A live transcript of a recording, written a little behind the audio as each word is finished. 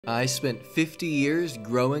I spent 50 years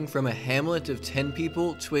growing from a hamlet of 10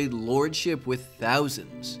 people to a lordship with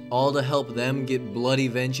thousands, all to help them get bloody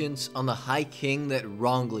vengeance on the High King that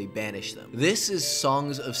wrongly banished them. This is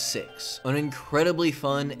Songs of Six, an incredibly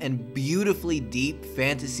fun and beautifully deep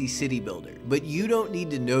fantasy city builder. But you don't need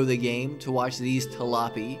to know the game to watch these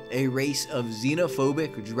Talapi, a race of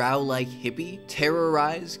xenophobic drow-like hippie,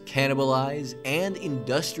 terrorize, cannibalize, and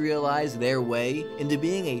industrialize their way into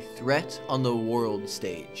being a threat on the world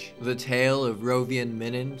stage. The tale of Rovian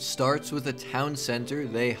Minin starts with a town center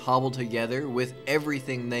they hobble together with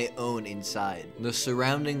everything they own inside. The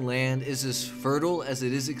surrounding land is as fertile as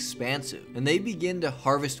it is expansive, and they begin to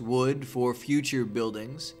harvest wood for future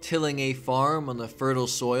buildings, tilling a farm on the fertile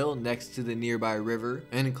soil next to the nearby river,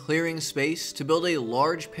 and clearing space to build a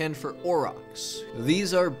large pen for aurochs.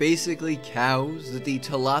 These are basically cows that the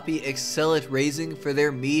Talapi excel at raising for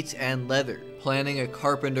their meat and leather. Planning a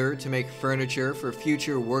carpenter to make furniture for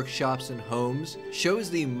future workshops and homes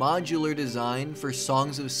shows the modular design for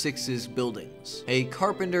Songs of Six's buildings. A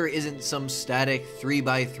carpenter isn't some static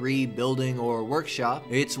 3x3 building or workshop,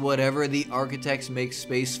 it's whatever the architects make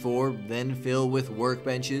space for, then fill with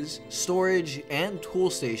workbenches, storage, and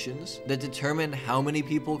tool stations that determine how many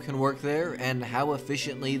people can work there and how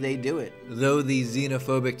efficiently they do it. Though the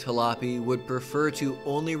xenophobic Talapi would prefer to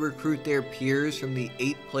only recruit their peers from the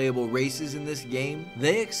 8 playable races in this game,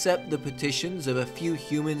 they accept the petitions of a few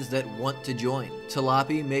humans that want to join.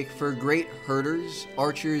 Talapi make for great herders,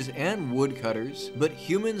 archers, and woodcutters, but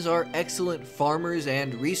humans are excellent farmers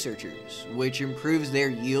and researchers, which improves their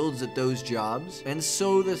yields at those jobs, and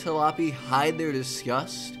so the Talapi hide their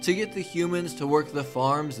disgust to get the humans to work the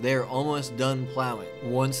farms they're almost done plowing.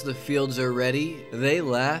 Once the fields are ready, they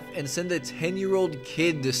laugh and send a 10-year-old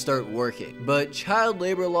kid to start working. But child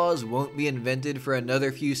labor laws won't be invented for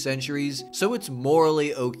another few centuries, so it's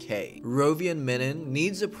morally okay. Rovian Minin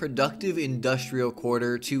needs a productive industrial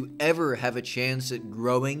quarter to ever have a chance at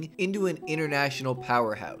growing into an international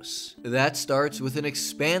powerhouse. That starts with an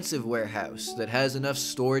expansive warehouse that has enough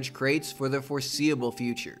storage crates for the foreseeable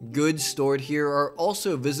future. Goods stored here are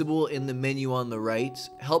also visible in the menu on the right,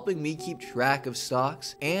 helping me keep track of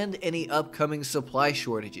stocks and any upcoming supply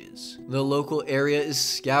shortages. The local area is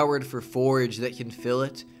scoured for forage that can fill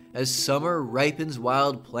it, as summer ripens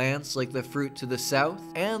wild plants like the fruit to the south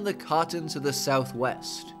and the cotton to the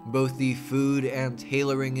southwest. Both the food and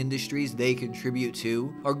tailoring industries they contribute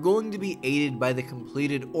to are going to be aided by the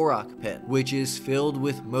completed auroch pen, which is filled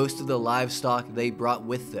with most of the livestock they brought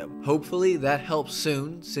with them. Hopefully that helps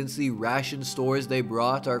soon, since the ration stores they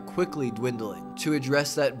brought are quickly dwindling. To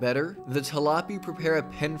address that better, the Talapi prepare a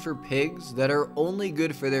pen for pigs that are only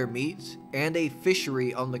good for their meat, and a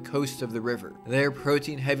fishery on the coast of the river. Their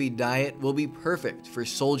protein-heavy diet will be perfect for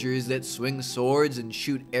soldiers that swing swords and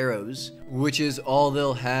shoot arrows, which is all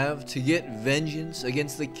they'll have to get vengeance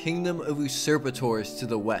against the kingdom of usurpators to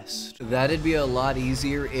the west. That'd be a lot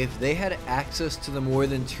easier if they had access to the more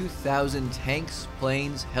than 2,000 tanks,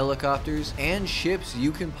 planes, helicopters, and ships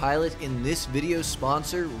you can pilot in this video's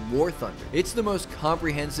sponsor, War Thunder. It's the most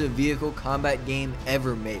comprehensive vehicle combat game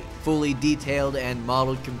ever made. Fully detailed and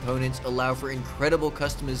modeled components allow for incredible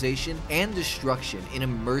customization and destruction in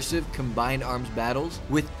immersive combined arms battles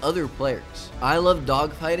with other players. I love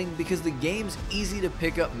dogfighting because the game's easy to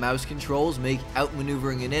pick up mouse controls make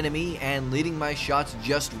outmaneuvering an enemy and leading my shots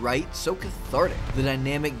just right so cathartic. The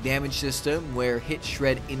dynamic damage system, where hits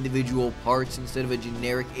shred individual parts instead of a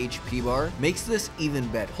generic HP bar, makes this even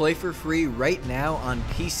better. Play for free right now on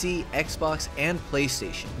PC, Xbox, and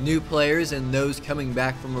PlayStation. New players and those coming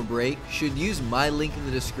back from a break should use my link in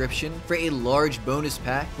the description for a large bonus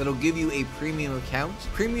pack that'll give you a premium account,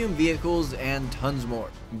 premium vehicles, and tons more.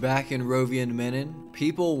 Back in Rovian Minin,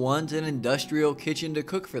 people want an industrial kitchen to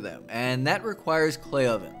cook for them, and that requires clay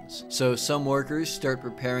ovens. So some workers start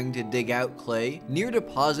preparing to dig out clay near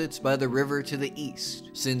deposits by the river to the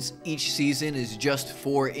east. Since each season is just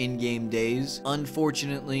 4 in-game days,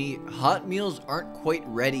 unfortunately, hot meals aren't quite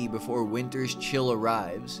ready before winter's chill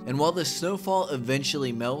arrives, and while the snowfall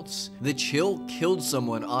eventually melts, the chill killed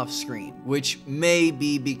someone off-screen, which may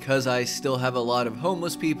be because I still have a lot of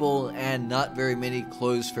homeless people and not very many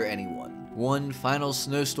clothes for anyone. One final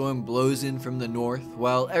snowstorm blows in from the north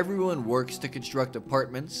while everyone works to construct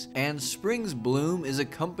apartments, and spring's bloom is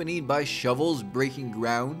accompanied by shovels breaking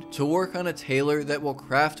ground to work on a tailor that will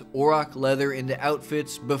craft auroch leather into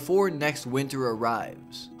outfits before next winter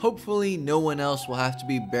arrives. Hopefully no one else will have to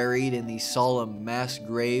be buried in the solemn mass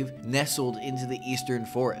grave nestled into the eastern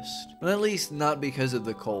forest. At least not because of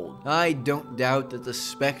the cold. I don't doubt that the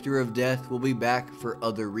specter of death will be back for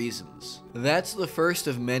other reasons. That's the first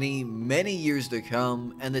of many many years to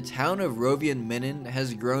come, and the town of Rovian Minin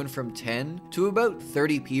has grown from 10 to about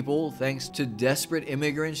 30 people thanks to desperate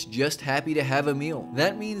immigrants just happy to have a meal.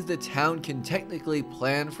 That means the town can technically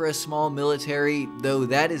plan for a small military, though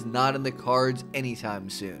that is not in the cards anytime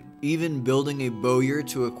soon. Even building a bowyer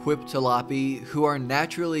to equip Talapi, who are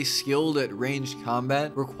naturally skilled at ranged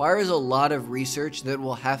combat, requires a lot of research that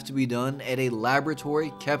will have to be done at a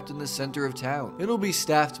laboratory kept in the center of town. It'll be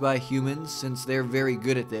staffed by humans since they're very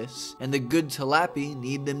good at this, and the good Talapi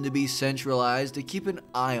need them to be centralized to keep an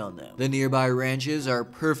eye on them. The nearby ranches are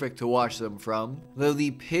perfect to watch them from, though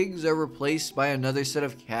the pigs are replaced by another set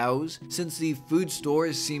of cows since the food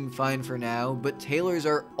stores seem fine for now, but tailors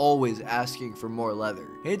are always asking for more leather.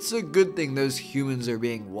 It's a good thing those humans are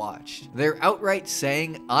being watched. They're outright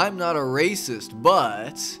saying, "I'm not a racist,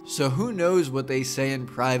 but..." So who knows what they say in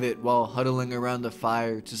private while huddling around the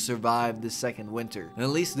fire to survive the second winter. And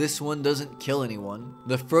at least this one doesn't kill anyone.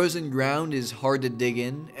 The frozen ground is hard to dig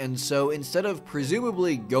in, and so instead of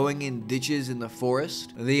presumably going in ditches in the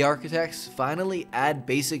forest, the architects finally add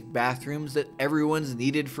basic bathrooms that everyone's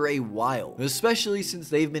needed for a while, especially since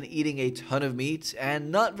they've been eating a ton of meat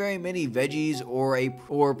and not very many veggies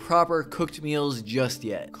or proper cooked meals just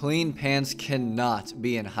yet. Clean pants cannot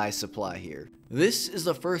be in high supply here. This is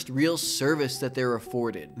the first real service that they're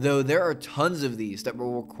afforded, though there are tons of these that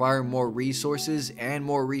will require more resources and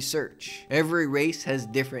more research. Every race has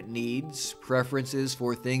different needs, preferences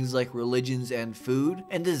for things like religions and food,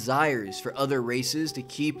 and desires for other races to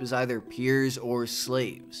keep as either peers or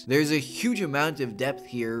slaves. There's a huge amount of depth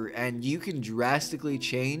here, and you can drastically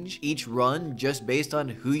change each run just based on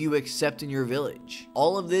who you accept in your village.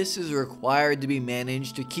 All of this is required to be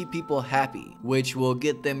managed to keep people happy, which will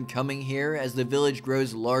get them coming here as the village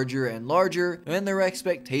grows larger and larger, and their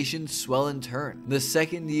expectations swell in turn. The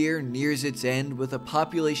second year nears its end with a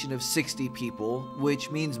population of 60 people,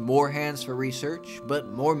 which means more hands for research,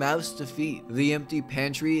 but more mouths to feed. The empty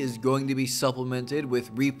pantry is going to be supplemented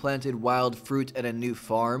with replanted wild fruit at a new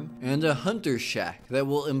farm, and a hunter's shack that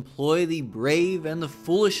will employ the brave and the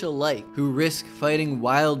foolish alike who risk fighting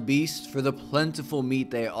wild beasts for the plentiful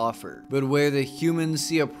meat they offer. But where the humans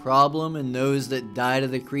see a problem in those that die to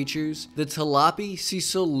the creatures, the Talapi see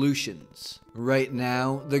solutions. Right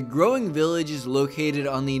now, the growing village is located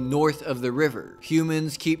on the north of the river.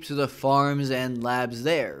 Humans keep to the farms and labs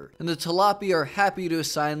there, and the Talapi are happy to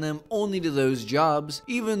assign them only to those jobs,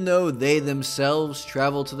 even though they themselves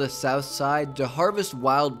travel to the south side to harvest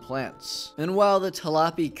wild plants. And while the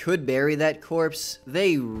Talapi could bury that corpse,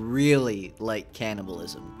 they really like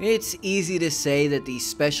cannibalism. It's easy to say that the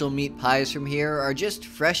special meat pies from here are just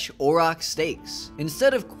fresh auroch steaks.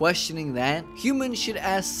 Instead of questioning that, humans should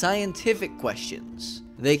ask scientific questions.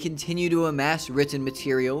 They continue to amass written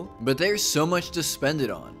material, but there's so much to spend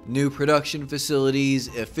it on. New production facilities,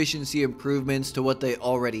 efficiency improvements to what they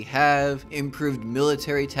already have, improved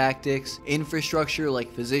military tactics, infrastructure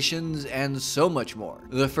like physicians, and so much more.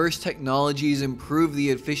 The first technologies improve the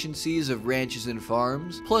efficiencies of ranches and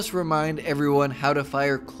farms, plus remind everyone how to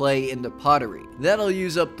fire clay into pottery. That'll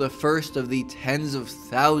use up the first of the tens of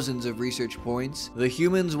thousands of research points the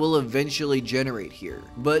humans will eventually generate here.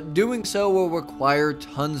 But doing so will require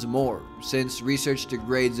tons more, since research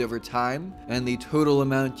degrades over time, and the total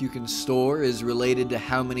amount you can store is related to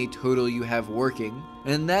how many total you have working,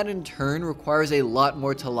 and that in turn requires a lot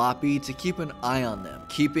more Talapi to keep an eye on them.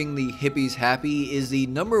 Keeping the hippies happy is the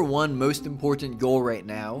 #1 most important goal right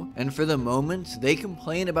now, and for the moment, they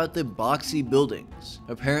complain about the boxy buildings.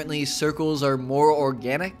 Apparently, circles are more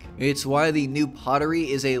organic. It's why the new pottery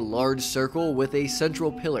is a large circle with a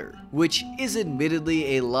central pillar, which is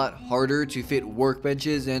admittedly a lot harder to fit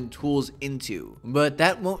workbenches and tools into. But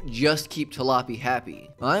that won't just keep Talapi happy.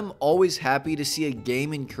 I'm always happy to see a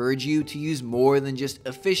game encourage you to use more than just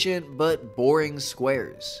efficient but boring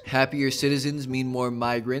squares. Happier citizens mean more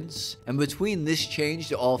migrants, and between this change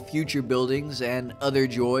to all future buildings and other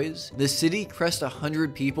joys, the city crests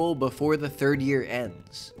 100 people before the third year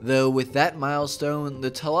ends. Though with that milestone,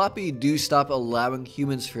 the Talapi do stop allowing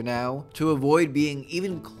humans for now to avoid being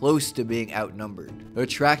even close to being outnumbered.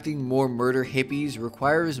 Attracting more murder hippies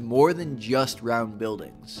requires more than just round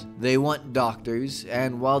buildings. They want doctors,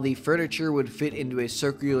 and while the furniture would fit into a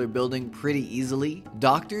circular building pretty easily, city,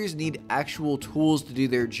 doctors need actual tools to do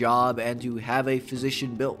their job and to have a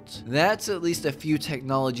physician built. That's at least a few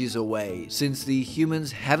technologies away, since the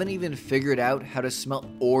humans haven't even figured out how to smelt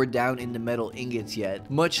ore down into metal ingots yet,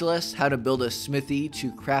 much less how to build a smithy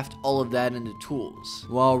to craft all of that into tools.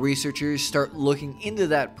 While researchers start looking into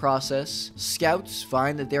that process, scouts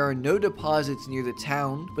find that there are no deposits near the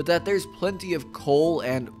town, but that there's plenty of coal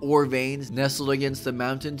and ore veins nestled against the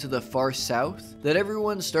mountain to the far south that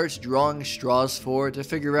everyone starts drawing straws for to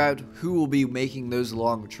figure out who will be making those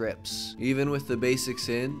long trips. Even with the basics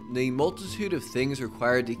in, the multitude of things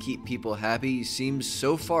required to keep people happy seems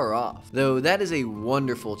so far off, though that is a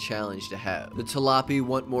wonderful challenge to have. The Talapi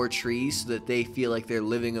want more trees so that they feel like they're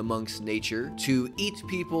living amongst nature, to eat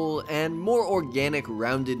people, and more organic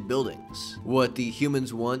rounded buildings. What the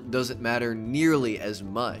humans want doesn't matter nearly as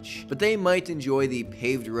much, but they might enjoy the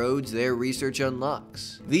paved roads their research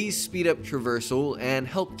unlocks. These speed up traversal and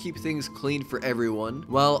help keep things clean for everyone,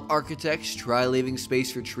 while architects try leaving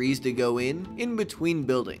space for trees to go in between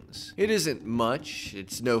buildings. It isn't much,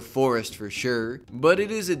 it's no forest for sure, but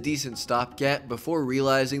it is a decent stopgap before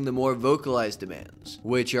realizing the more vocalized demands,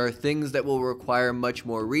 which are things that will require much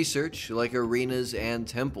more research, like arenas and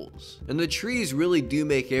temples. And the trees really do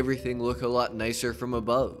make everything look a lot nicer from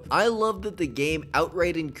above. I love that the game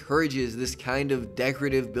outright encourages this kind of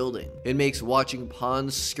decorative building. It makes watching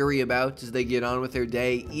pawns scurry about as they get on with their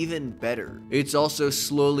day even better. It's also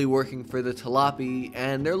slowly working for the Talapi,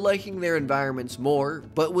 and they're liking their environments more,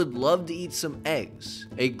 but would love to eat some eggs.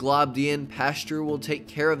 A Globdian pasture will take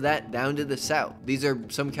care of that down to the south. These are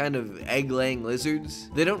some kind of egg-laying lizards.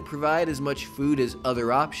 They don't provide as much food as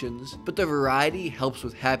other options, but the variety helps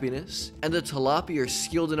with happiness, and the Talapi are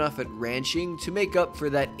skilled enough at ranching to make up for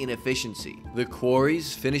that inefficiency. The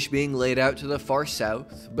quarries finish being laid out to the far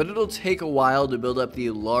south, but it'll take a while to build up the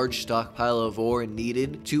large stockpile of ore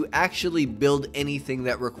needed to actually build anything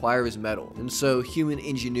that requires metal, and so human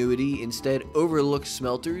ingenuity instead overlooks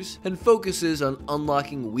smelters and focuses on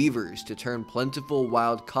unlocking weavers to turn plentiful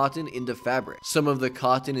wild cotton into fabric. Some of the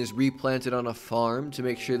cotton is replanted on a farm to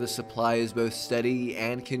make sure the supply is both steady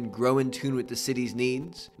and can grow in tune with the city's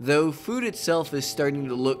needs, though food itself is starting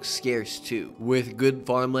to look scarce too. With good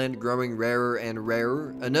farmland growing rarer and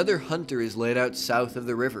rarer, another hunter is laid out south of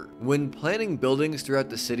the river. When planning buildings throughout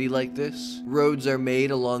the city like this, roads are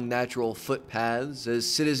made along natural footpaths as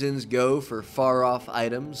citizens go for far-off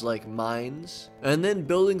items like mines, and then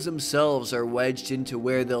buildings themselves are wedged into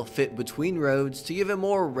where they'll fit between roads to give a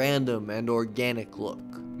more random and organic look.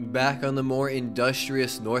 Back on the more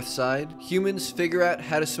industrious north side, humans figure out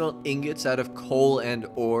how to smelt ingots out of coal and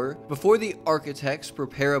ore before the architects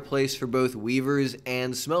prepare a place for both weavers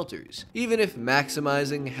and smelters, even if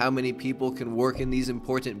maximizing how many people can work in these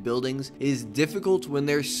important buildings is difficult when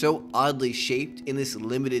they're so oddly shaped in this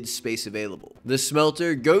limited space available. The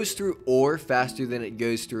smelter goes through ore faster than it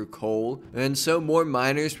goes through coal, and so more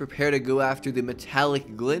miners prepare to go after the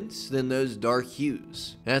metallic glints than those dark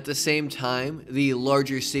hues. At the same time, the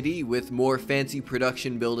larger city with more fancy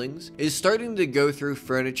production buildings is starting to go through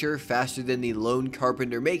furniture faster than the lone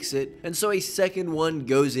carpenter makes it, and so a second one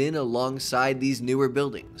goes in alongside these newer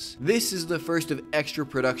buildings. This is the first of extra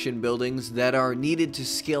production buildings that are needed to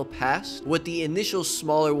scale past what the initial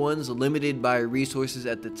smaller ones, limited by resources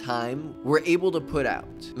at the time, were able to put out.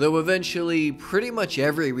 Though eventually pretty much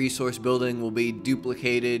every resource building will be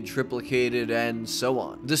duplicated, triplicated, and so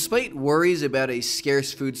on. Despite worries about a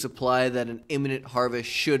scarce food supply that an imminent harvest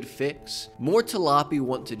should fix, more Talapi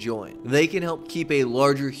want to join. They can help keep a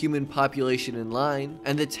larger human population in line,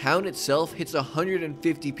 and the town itself hits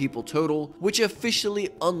 150 people total, which officially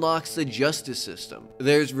unlocks the justice system.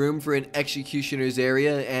 There's room for an executioner's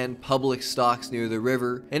area and public stocks near the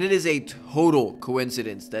river, and it is a total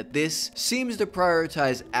coincidence that this seems to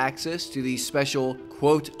prioritize access to the special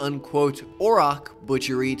quote-unquote Auroch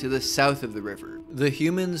butchery to the south of the river. The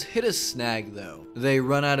humans hit a snag though. They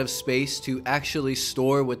run out of space to actually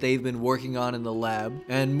store what they've been working on in the lab,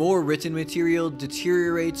 and more written material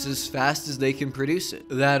deteriorates as fast as they can produce it.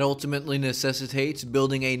 That ultimately necessitates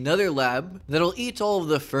building another lab that'll eat all of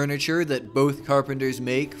the furniture that both carpenters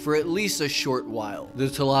make for at least a short while. The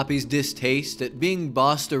Talapi's distaste at being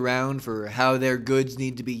bossed around for how their goods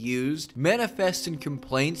need to be used manifests in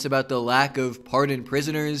complaints about the lack of pardoned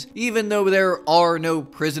prisoners, even though there are no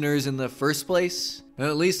prisoners in the first place.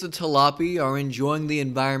 At least the Talapi are enjoying the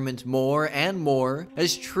environment more and more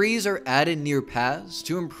as trees are added near paths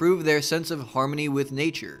to improve their sense of harmony with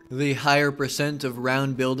nature. The higher percent of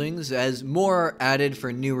round buildings, as more are added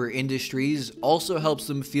for newer industries, also helps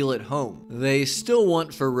them feel at home. They still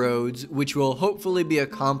want for roads, which will hopefully be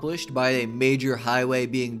accomplished by a major highway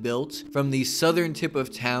being built from the southern tip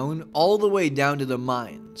of town all the way down to the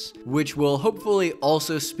mines, which will hopefully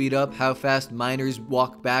also speed up how fast miners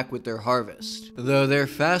walk back with their harvest. Though their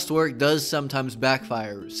fast work does sometimes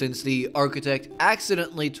backfire, since the architect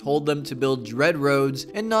accidentally told them to build dread roads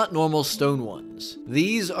and not normal stone ones.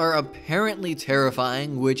 These are apparently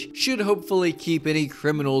terrifying, which should hopefully keep any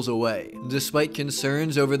criminals away. Despite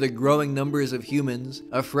concerns over the growing numbers of humans,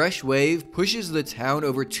 a fresh wave pushes the town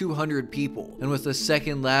over 200 people, and with the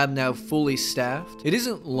second lab now fully staffed, it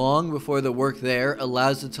isn't long before the work there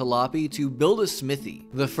allows the Talapi to build a smithy.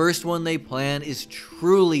 The first one they plan is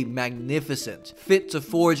truly magnificent, fit to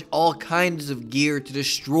forge all kinds of gear to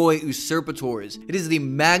destroy usurpators. It is the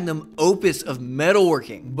magnum opus of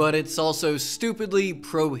metalworking, but it's also stupidly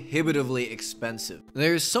prohibitively expensive.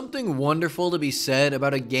 There's something wonderful to be said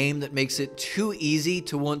about a game that makes it too easy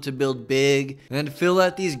to want to build big and fill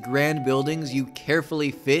out these grand buildings you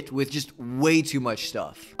carefully fit with just way too much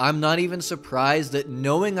stuff. I'm not even surprised that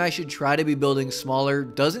knowing I should try to be building smaller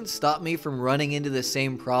doesn't stop me from running into the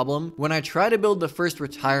same problem when I try to build the first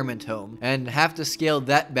retirement home and have to scale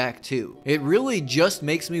that back too. It really just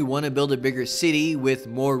makes me want to build a bigger city with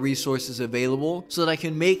more resources available so that I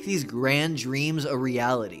can make these grand dreams a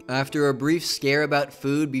reality. After a brief scare about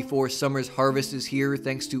food before summer's harvest is here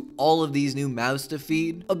thanks to all of these new mouths to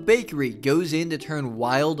feed, a bakery goes in to turn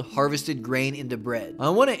wild harvested grain into bread. I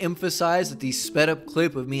want to emphasize that the sped up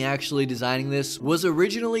clip of me actually designing this was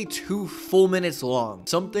originally 2 full minutes long.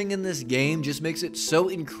 Something in this game just makes it so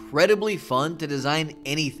incredibly fun to design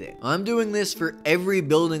anything. I'm doing this for every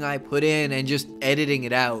building I put in and just editing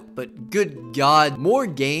it out, but good God, more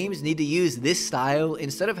games need to use this style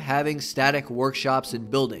instead of having static workshops and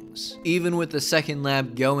buildings. Even with the second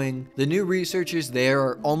lab going, the new researchers there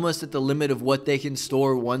are almost at the limit of what they can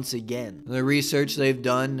store once again. The research they've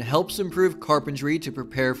done helps improve carpentry to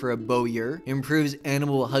prepare for a bowyer, improves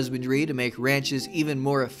animal husbandry to make ranches even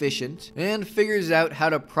more efficient, and figures out how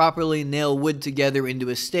to properly nail wood together into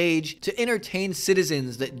a stage to entertain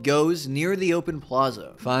citizens that goes near the open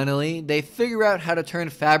plaza. Finally, they figure out how to turn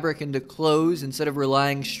fabric into clothes instead of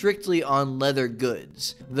relying strictly on leather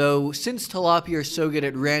goods. Though, since Talapi are so good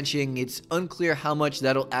at ranching, it's unclear how much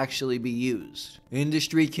that'll actually be used.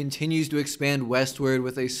 Industry continues to expand westward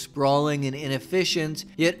with a sprawling and inefficient,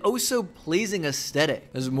 yet oh so pleasing aesthetic,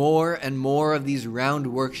 as more and more of these round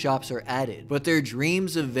workshops are added. But their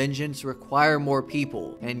dreams of vengeance require more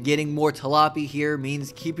people, and getting more Talapi here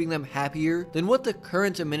means keeping them happier than what the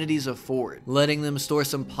current amenities afford. Letting them store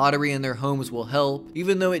some pottery in their homes will help,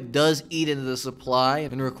 even though it does eat into the supply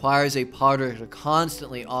and requires a potter to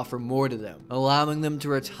constantly offer more to them. Allowing them to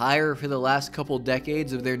retire for the last couple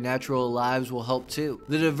decades of their natural lives will help too.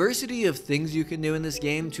 The diversity of things you can do in this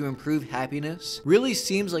game to improve happiness really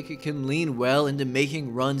seems like it can lean well into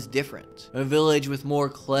making runs different. A village with more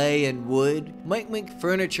clay and wood might make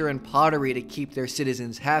furniture and pottery to keep their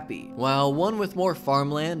citizens happy, while one with more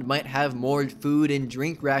farmland might have more food and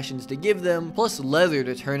drink rations to give them, plus leather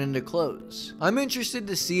to turn into clothes. I'm interested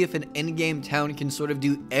to see if an endgame town can sort of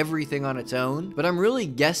do everything on its own, but I'm really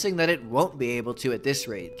guessing that it won't be able to at this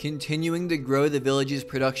rate. Continuing to grow the village's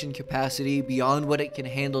production capacity beyond what it can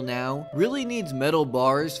handle now really needs metal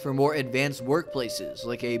bars for more advanced workplaces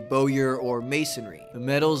like a bowyer or masonry. The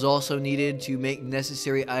metal's also needed to make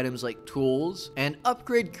necessary items like tools and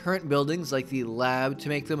upgrade current buildings like the lab to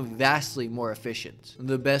make them vastly more efficient.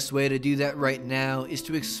 The best way to do that right now is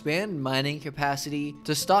to expand mining capacity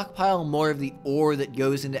to stockpile more of the ore that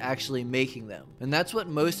goes into actually making them, and that's what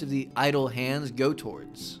most of the idle hands go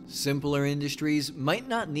towards. Simpler industries might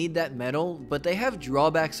not need that metal, but they have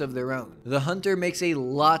drawbacks of their own. The hunter makes a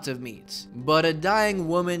lot of meat, but a dying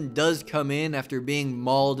woman does come in after being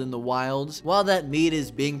mauled in the wilds while that meat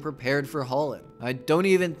is being prepared for hauling. I don't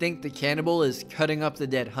even think the cannibal is cutting up the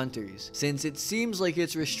dead hunters, since it seems like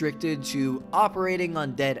it's restricted to operating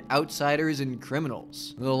on dead outsiders and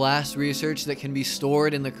criminals. The last research that can be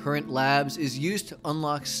stored in the current labs is used to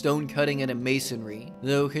unlock stone cutting at a masonry,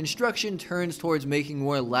 though construction turns towards making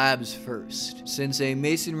more labs first, since a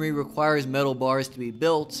masonry requires metal bars to be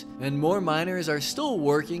built, and more miners are still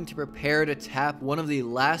working to prepare to tap one of the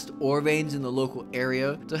last ore veins in the local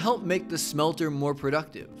area to help make the smelter more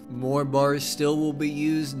productive. More bars still will be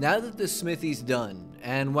used now that the smithy's done,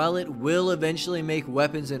 and while it will eventually make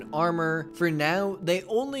weapons and armor, for now they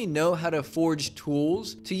only know how to forge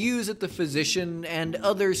tools to use at the physician and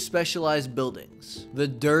other specialized buildings. The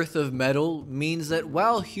dearth of metal means that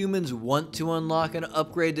while humans want to unlock an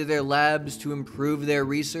upgrade to their labs to improve their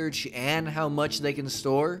research and how much they can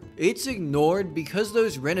store, it's ignored because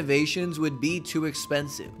those renovations would be too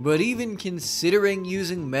expensive. But even considering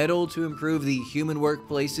using metal to improve the human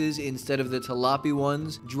workplaces instead of the Talapi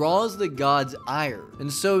ones draws the gods' ire,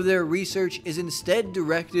 and so their research is instead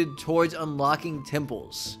directed towards unlocking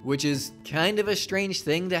temples, which is kind of a strange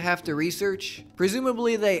thing to have to research.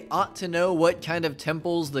 Presumably they ought to know what kind of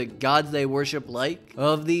temples the gods they worship like.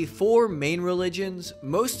 Of the 4 main religions,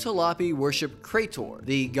 most Talapi worship Krator,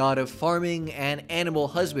 the god of farming and animal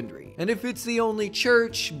husbandry. And if it's the only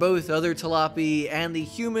church, both other Talapi and the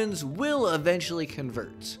humans will eventually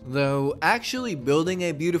convert. Though actually building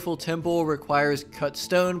a beautiful temple requires cut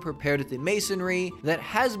stone prepared at the masonry that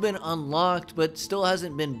has been unlocked but still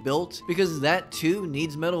hasn't been built because that too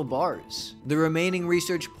needs metal bars. The remaining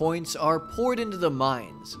research points are poured into the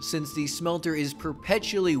mines since the smelter is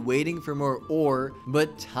perpetually waiting for more ore,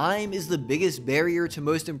 but time is the biggest barrier to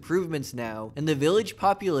most improvements now, and the village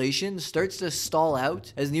population starts to stall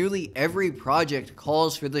out as nearly every project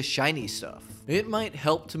calls for the shiny stuff. It might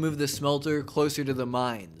help to move the smelter closer to the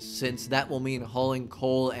mines, since that will mean hauling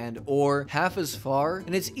coal and ore half as far,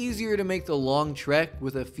 and it's easier to make the long trek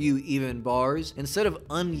with a few even bars instead of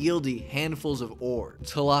unyieldy handfuls of ore.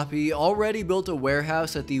 Talapi already built a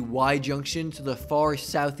warehouse at the Y junction to the far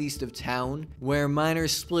southeast of town, where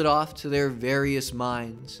miners split off to their various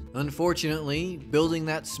mines. Unfortunately, building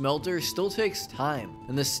that smelter still takes time,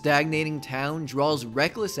 and the stagnating town draws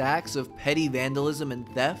reckless acts of petty vandalism and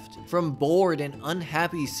theft from bored and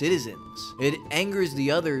unhappy citizens. It angers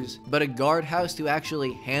the others, but a guardhouse to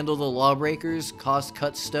actually handle the lawbreakers costs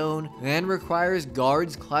cut stone and requires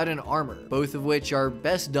guards clad in armor, both of which are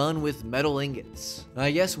best done with metal ingots.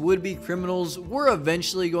 I guess would-be criminals were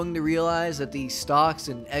eventually going to realize that the stocks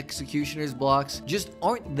and executioner's blocks just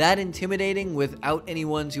aren't that intimidating without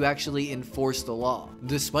anyone to actually enforce the law.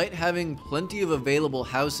 Despite having plenty of available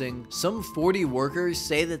housing, some 40 workers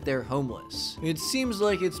say that they're homeless. It seems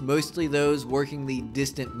like it's mostly those working the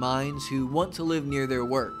distant mines who want to live near their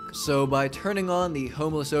work. So by turning on the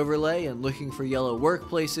homeless overlay and looking for yellow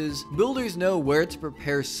workplaces, builders know where to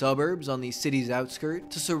prepare suburbs on the city's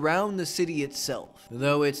outskirts to surround the city itself.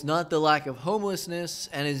 Though it's not the lack of homelessness,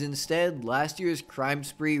 and is instead last year's crime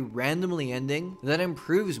spree randomly ending, that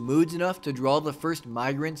improves moods enough to draw the first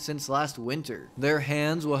migrants since last winter. Their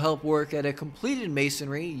hands will help work at a completed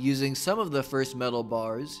masonry using some of the first metal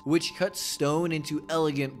bars, which cut stone into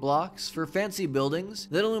elegant blocks for fancy buildings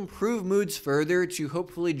that'll improve moods further to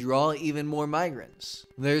hopefully draw even more migrants.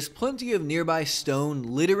 There's plenty of nearby stone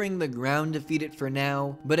littering the ground to feed it for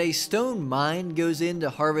now, but a stone mine goes in to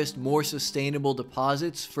harvest more sustainable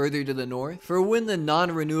deposits further to the north for when the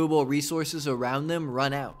non-renewable resources around them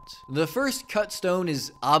run out. The first cut stone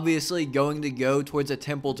is obviously going to go towards a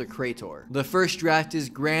temple to Krator. The first draft is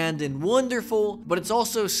grand and wonderful, but it's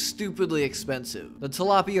also stupidly expensive. The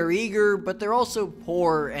Talapi are eager, but they're also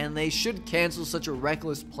poor, and they should cancel such a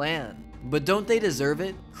reckless plan. But don't they deserve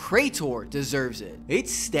it? Krator deserves it.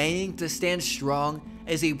 It's staying to stand strong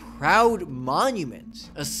as a proud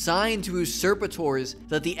monument, a sign to usurpators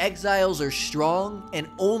that the exiles are strong and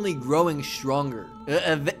only growing stronger.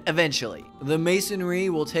 Eventually. The masonry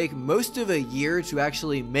will take most of a year to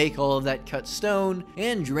actually make all of that cut stone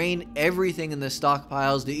and drain everything in the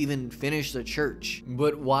stockpiles to even finish the church.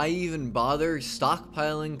 But why even bother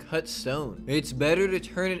stockpiling cut stone? It's better to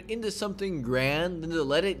turn it into something grand than to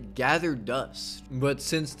let it gather dust. But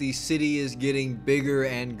since the city is getting bigger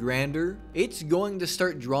and grander, it's going to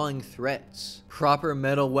start drawing threats. Proper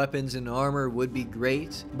metal weapons and armor would be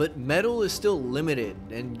great, but metal is still limited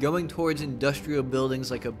and going towards industrial buildings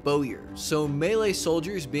like a bowyer. So melee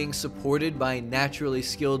soldiers being supported by naturally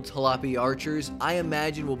skilled Talapi archers, I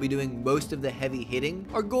imagine will be doing most of the heavy hitting,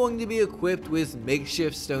 are going to be equipped with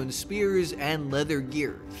makeshift stone spears and leather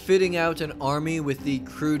gear. Fitting out an army with the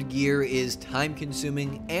crude gear is time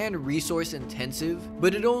consuming and resource intensive,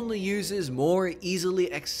 but it only uses more easily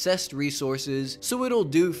accessed resources, so it'll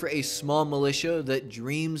do for a small militia that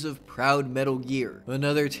dreams of proud metal gear.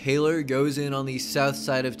 Another tailor goes in on the south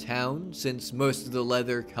side of town, since most of the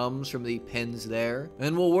leather comes from the pens there,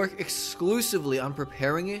 and will work exclusively on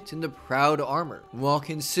preparing it into proud armor. While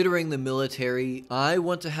considering the military, I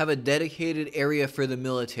want to have a dedicated area for the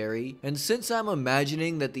military, and since I'm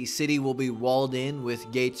imagining that the city will be walled in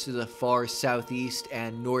with gates to the far southeast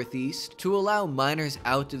and northeast to allow miners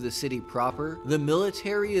out of the city proper, the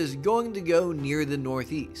military is going to go near the the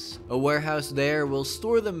northeast. A warehouse there will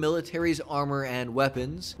store the military's armor and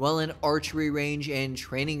weapons, while an archery range and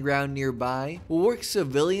training ground nearby will work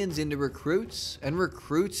civilians into recruits and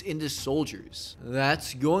recruits into soldiers.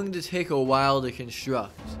 That's going to take a while to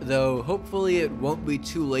construct, though hopefully it won't be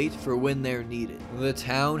too late for when they're needed. The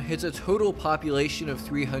town hits a total population of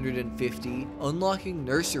 350, unlocking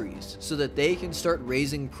nurseries so that they can start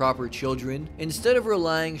raising proper children instead of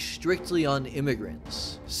relying strictly on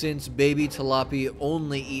immigrants. Since baby tilapia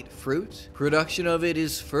only eat fruit, production of it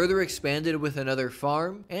is further expanded with another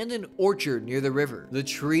farm and an orchard near the river. The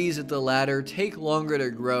trees at the latter take longer to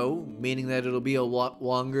grow, meaning that it'll be a lot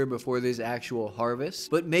longer before there's actual harvest,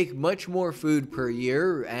 but make much more food per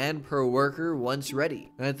year and per worker once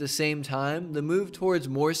ready. At the same time, the move towards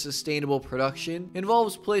more sustainable production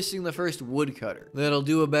involves placing the first woodcutter. That'll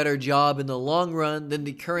do a better job in the long run than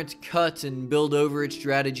the current cut and build over it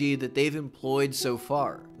strategy that they've employed so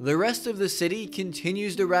far. The rest of the city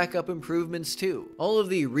continues to rack up improvements too. All of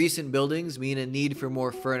the recent buildings mean a need for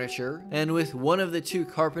more furniture, and with one of the two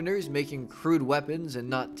carpenters making crude weapons and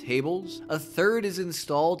not tables, a third is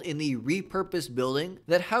installed in the repurposed building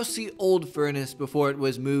that housed the old furnace before it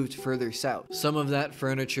was moved further south. Some of that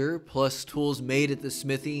furniture, plus tools made at the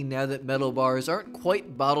smithy now that metal bars aren't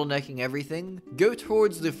quite bottlenecking everything, go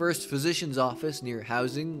towards the first physician's office near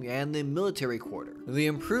housing and the military quarter. The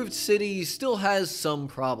improved city still has some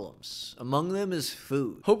problems. Among them is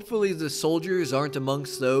food. Hopefully the soldiers aren't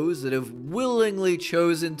amongst those that have willingly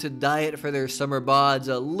chosen to diet for their summer bods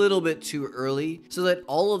a little bit too early so that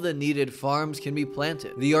all of the needed farms can be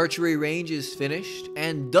planted. The archery range is finished,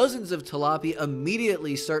 and dozens of tilapia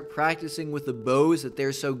immediately start practicing with the bows that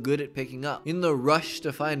they're so good at picking up. In the rush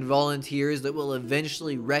to find volunteers that will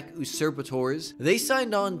eventually wreck usurpators, they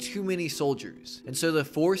signed on too many soldiers, and so the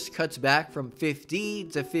force cuts back from 50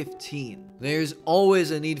 to 15. There's always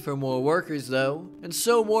a need for more workers though, and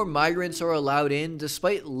so more migrants are allowed in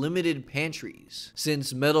despite limited pantries.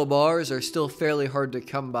 Since metal bars are still fairly hard to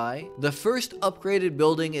come by, the first upgraded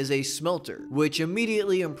building is a smelter, which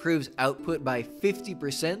immediately improves output by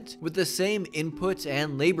 50% with the same input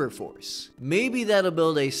and labor force. Maybe that'll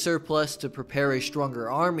build a surplus to prepare a stronger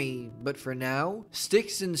army, but for now,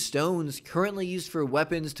 sticks and stones currently used for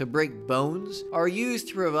weapons to break bones are used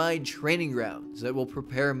to provide training grounds that will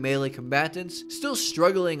prepare melee combatants still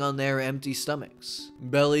struggling on their empty stomachs.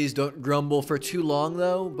 Bellies don't grumble for too long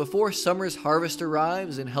though, before summer's harvest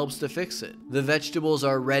arrives and helps to fix it. The vegetables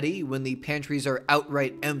are ready when the pantries are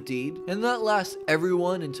outright emptied, and that lasts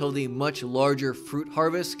everyone until the much larger fruit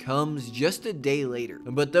harvest comes just a day later.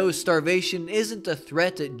 But though starvation isn't a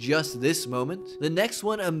threat at just this moment, the next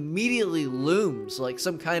one immediately looms like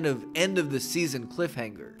some kind of end of the season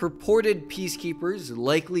cliffhanger. Purported peacekeepers,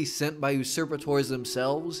 likely sent by usurpators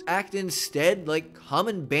themselves, act instead like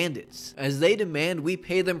common bandits, as they demand we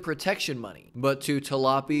pay them protection money. But to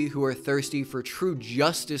tilapia who are thirsty for true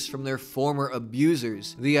justice from their former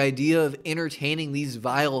abusers, the idea of entertaining these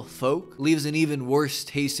vile folk leaves an even worse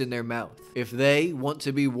taste in their mouth. If they want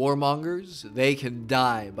to be warmongers, they can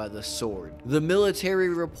die by the sword. The military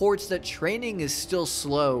reports that training is still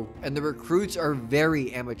slow, and the recruits are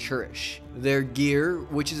very amateurish. Their gear,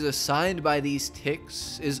 which is assigned by these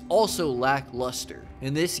ticks, is also lackluster.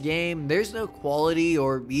 In this game, there's no quality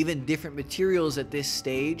or even different materials at this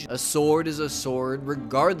stage. A sword is a sword,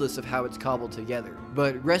 regardless of how it's cobbled together.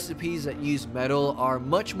 But recipes that use metal are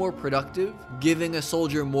much more productive. Giving a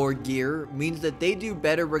soldier more gear means that they do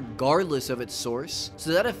better regardless of its source,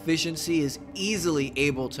 so that efficiency is easily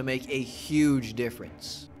able to make a huge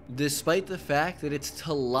difference. Despite the fact that it's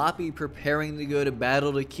tilapia preparing to go to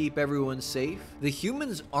battle to keep everyone safe, the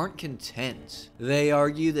humans aren't content. They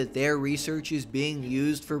argue that their research is being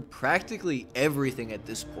used for practically everything at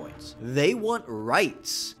this point. They want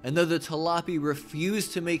rights, and though the tilapia refuse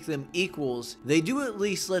to make them equals, they do at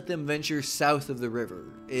least let them venture south of the river,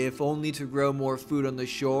 if only to grow more food on the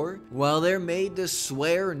shore, while they're made to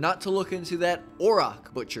swear not to look into that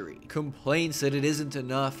auroch butchery. Complaints that it isn't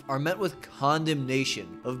enough are met with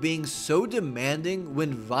condemnation of being so demanding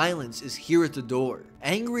when violence is here at the door.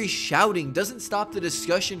 Angry shouting doesn't stop the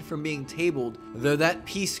discussion from being tabled, though that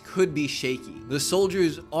peace could be shaky. The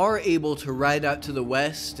soldiers are able to ride out to the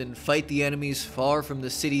west and fight the enemies far from the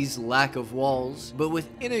city's lack of walls, but with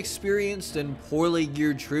inexperienced and poorly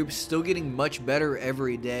geared troops still getting much better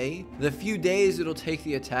every day, the few days it'll take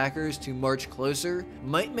the attackers to march closer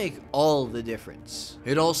might make all the difference.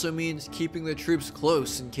 It also means keeping the troops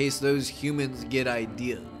close in case those humans get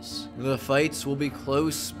ideas. The fights will be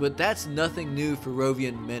close, but that's nothing new for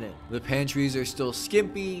Petrovian minute. The pantries are still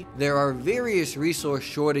skimpy, there are various resource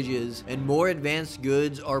shortages, and more advanced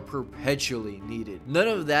goods are perpetually needed. None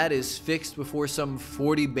of that is fixed before some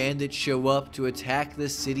 40 bandits show up to attack the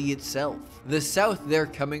city itself. The south they're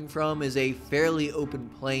coming from is a fairly open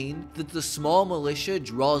plain that the small militia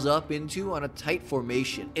draws up into on a tight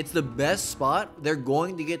formation. It's the best spot they're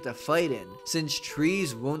going to get to fight in, since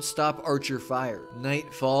trees won't stop archer fire.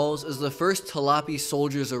 Night falls as the first Talapi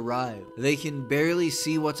soldiers arrive. They can barely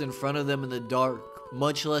see what's in front of them in the dark,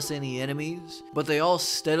 much less any enemies, but they all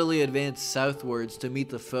steadily advance southwards to meet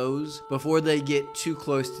the foes before they get too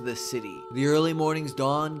close to the city. The early morning's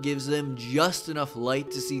dawn gives them just enough light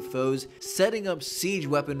to see foes setting up siege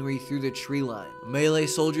weaponry through the tree line. Melee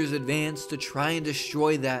soldiers advance to try and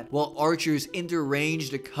destroy that, while archers enter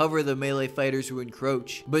range to cover the melee fighters who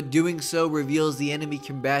encroach, but doing so reveals the enemy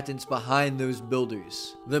combatants behind those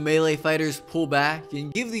builders. The melee fighters pull back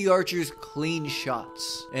and give the archers clean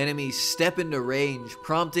shots. Enemies step into range,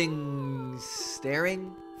 prompting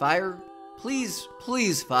staring, fire.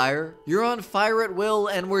 Please fire. You're on fire at will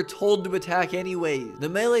and we're told to attack anyway. The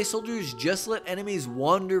melee soldiers just let enemies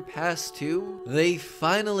wander past too. They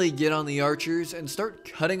finally get on the archers and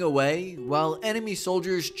start cutting away while enemy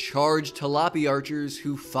soldiers charge Talapi archers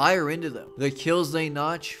who fire into them. The kills they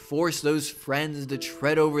notch force those friends to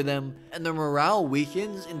tread over them, and the morale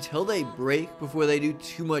weakens until they break before they do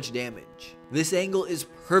too much damage. This angle is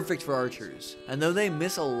perfect for archers, and though they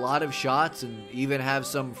miss a lot of shots and even have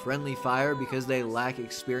some friendly fire because they lack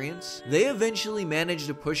experience, they eventually manage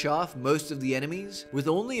to push off most of the enemies with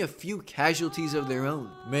only a few casualties of their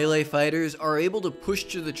own. Melee fighters are able to push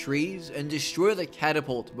to the trees and destroy the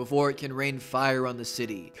catapult before it can rain fire on the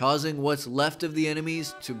city, causing what's left of the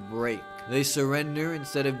enemies to break. They surrender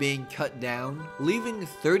instead of being cut down, leaving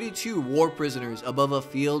 32 war prisoners above a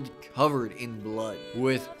field covered in blood.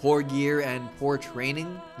 With poor gear and poor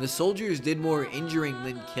training, the soldiers did more injuring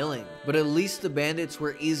than killing, but at least the bandits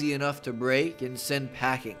were easy enough to break and send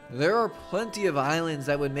packing. There are plenty of islands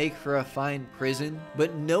that would make for a fine prison,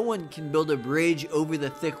 but no one can build a bridge over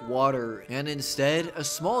the thick water, and instead, a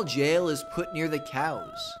small jail is put near the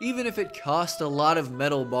cows, even if it costs a lot of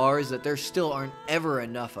metal bars that there still aren't ever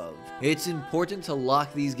enough of. It's important to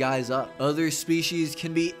lock these guys up. Other species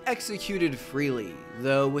can be executed freely,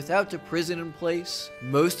 though without a prison in place,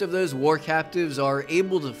 most of those war captives are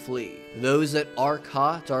able to flee. Those that are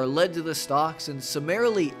caught are led to the stocks and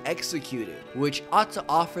summarily executed, which ought to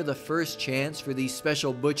offer the first chance for the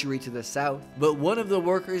special butchery to the south. But one of the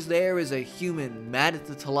workers there is a human mad at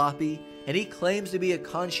the Talapi, and he claims to be a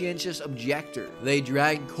conscientious objector. They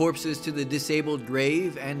drag corpses to the disabled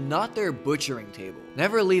grave and not their butchering table.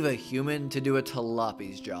 Never leave a human to do a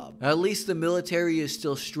Talapi's job. At least the military is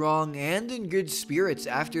still strong and in good spirits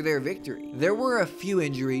after their victory. There were a few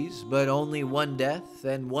injuries, but only one death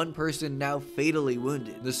and one person now fatally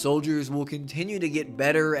wounded. The soldiers will continue to get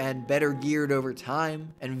better and better geared over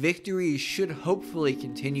time, and victories should hopefully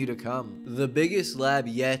continue to come. The biggest lab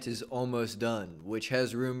yet is almost done, which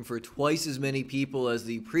has room for twice as many people as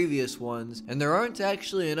the previous ones, and there aren't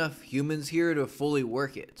actually enough humans here to fully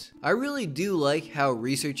work it. I really do like how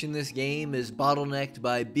research in this game is bottlenecked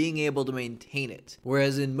by being able to maintain it,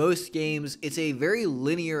 whereas in most games it's a very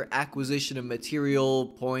linear acquisition of material,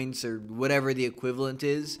 points, or whatever the equivalent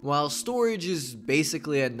is, while storage is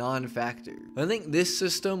basically a non-factor. I think this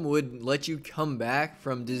system would let you come back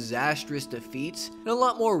from disastrous defeats in a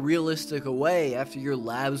lot more realistic a way after your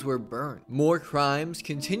labs were burned. More crimes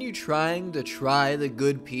continue trying to try the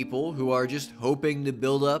good people who are just hoping to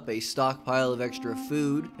build up a stockpile of extra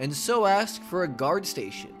food, and so ask for a guard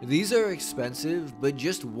station. These are expensive, but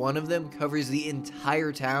just one of them covers the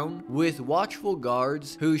entire town with watchful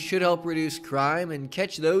guards who should help reduce crime and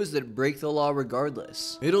catch those that break the law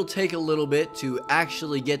regardless. It'll take a little bit to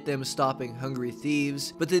actually get them stopping hungry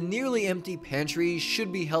thieves, but the nearly empty pantries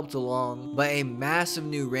should be helped along by a mass of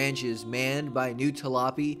new ranches manned by new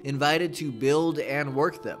Talapi invited to build and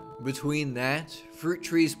work them. Between that, fruit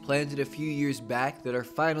trees planted a few years back that are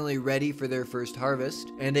finally ready for their first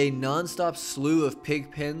harvest, and a non-stop slew of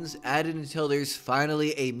pig pens added until there's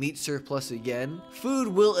finally a meat surplus again, food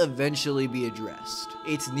will eventually be addressed.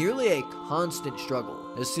 It's nearly a constant struggle.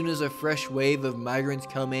 As soon as a fresh wave of migrants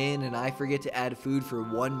come in and I forget to add food for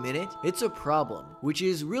 1 minute, it's a problem, which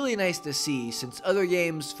is really nice to see since other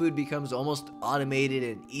games food becomes almost automated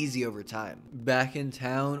and easy over time. Back in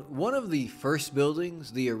town, one of the first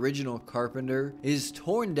buildings, the original original carpenter is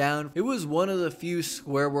torn down. It was one of the few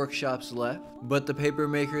square workshops left, but the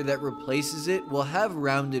papermaker that replaces it will have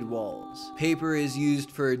rounded walls. Paper is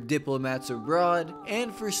used for diplomats abroad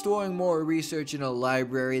and for storing more research in a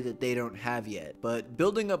library that they don't have yet, but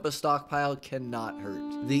building up a stockpile cannot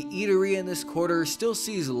hurt. The eatery in this quarter still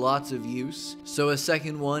sees lots of use, so a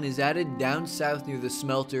second one is added down south near the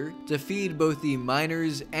smelter to feed both the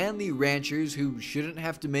miners and the ranchers who shouldn't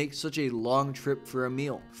have to make such a long trip for a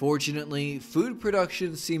meal. Fortunately, food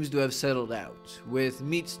production seems to have settled out, with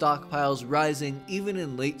meat stockpiles rising even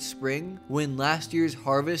in late spring when last year's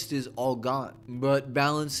harvest is all gone. But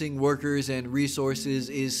balancing workers and resources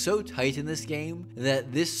is so tight in this game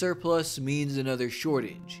that this surplus means another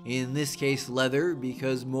shortage, in this case leather,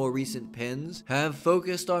 because more recent pens have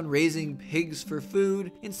focused on raising pigs for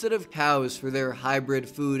food instead of cows for their hybrid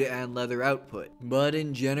food and leather output. But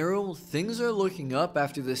in general, things are looking up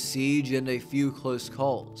after the siege and a few close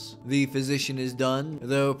calls. The physician is done,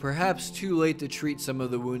 though perhaps too late to treat some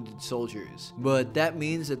of the wounded soldiers. But that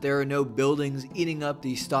means that there are no buildings eating up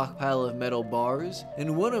the stockpile of metal bars,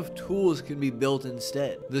 and one of tools can be built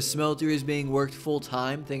instead. The smelter is being worked full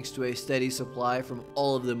time thanks to a steady supply from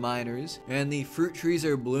all of the miners, and the fruit trees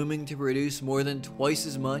are blooming to produce more than twice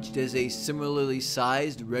as much as a similarly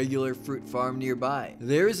sized regular fruit farm nearby.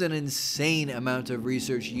 There's an insane amount of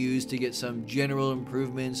research used to get some general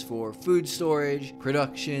improvements for food storage,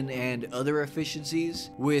 production, and other efficiencies,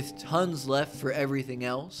 with tons left for everything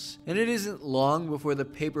else, and it isn't long before the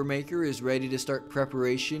papermaker is ready to start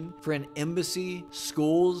preparation for an embassy,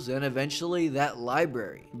 schools, and eventually that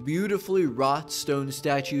library. Beautifully wrought stone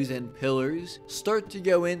statues and pillars start to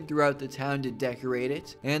go in throughout the town to decorate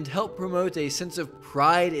it and help promote a sense of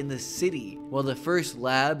pride in the city, while the first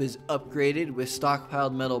lab is upgraded with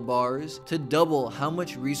stockpiled metal bars to double how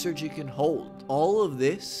much research it can hold. All of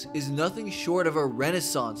this is nothing short of a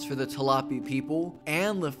renaissance for the Talapi people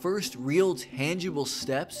and the first real tangible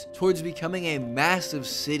steps towards becoming a massive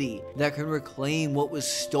city that can reclaim what was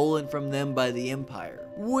stolen from them by the Empire,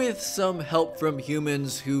 with some help from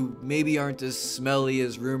humans who maybe aren't as smelly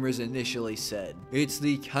as rumors initially said. It's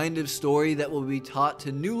the kind of story that will be taught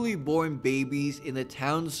to newly born babies in the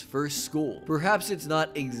town's first school. Perhaps it's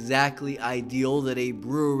not exactly ideal that a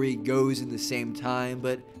brewery goes in the same time,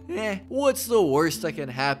 but what's the worst that can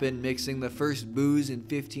happen mixing the first booze in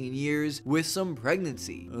 15 years with some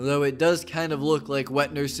pregnancy? Though it does kind of look like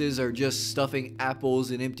wet nurses are just stuffing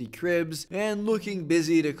apples in empty cribs and looking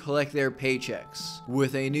busy to collect their paychecks.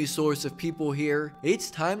 With a new source of people here,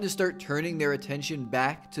 it's time to start turning their attention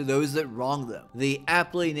back to those that wronged them. The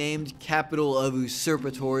aptly named capital of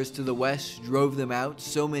usurpators to the west drove them out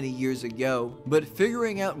so many years ago, but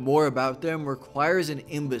figuring out more about them requires an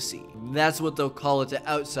embassy. That's what they'll call it to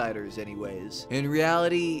outsiders anyways. In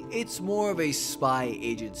reality, it's more of a spy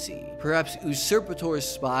agency. Perhaps usurpators'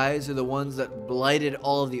 spies are the ones that blighted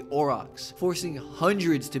all of the Aurochs, forcing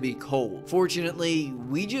hundreds to be cold. Fortunately,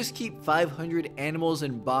 we just keep 500 animals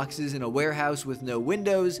in boxes in a warehouse with no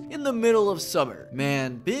windows in the middle of summer.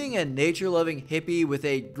 Man, being a nature-loving hippie with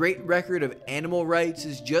a great record of animal rights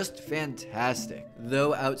is just fantastic.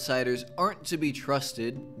 Though outsiders aren't to be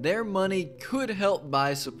trusted, their money could help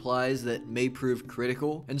buy supplies that may prove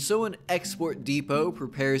critical, and so an export depot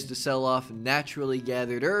prepares to sell off naturally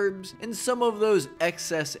gathered herbs and some of those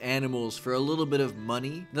excess animals for a little bit of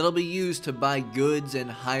money that'll be used to buy goods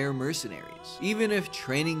and hire mercenaries. Even if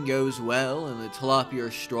training goes well and the Talapi are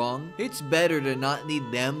strong, it's better to not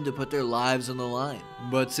need them to put their lives on the line.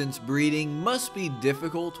 But since breeding must be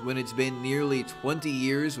difficult when it's been nearly 20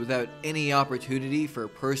 years without any opportunity for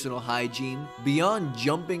personal hygiene, beyond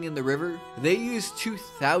jumping in the river, they use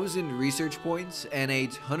 2,000 research points and a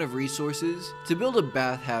ton of resources to build a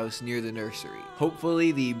bathhouse near the nursery.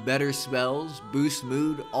 Hopefully the better smells boost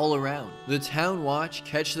mood all around. The town watch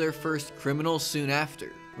catch their first criminal soon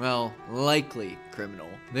after. Well, likely criminal.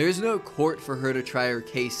 There's no court for her to try her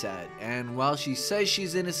case at, and while she says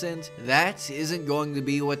she's innocent, that isn't going to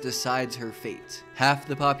be what decides her fate. Half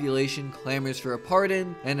the population clamors for a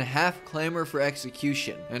pardon, and half clamor for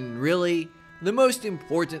execution. And really, the most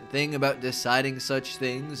important thing about deciding such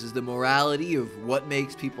things is the morality of what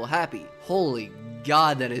makes people happy. Holy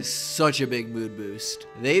God, that is such a big mood boost.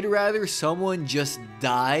 They'd rather someone just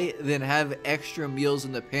die than have extra meals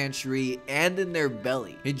in the pantry and in their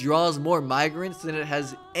belly. It draws more migrants than it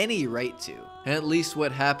has any right to. At least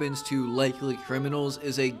what happens to likely criminals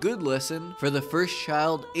is a good lesson for the first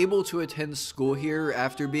child able to attend school here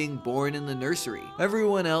after being born in the nursery.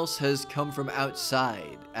 Everyone else has come from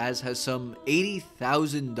outside, as has some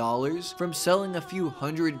 $80,000 from selling a few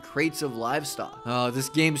hundred crates of livestock. Oh, this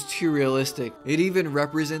game's too realistic. It even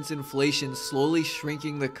represents inflation slowly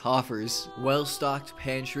shrinking the coffers. Well-stocked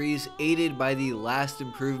pantries, aided by the last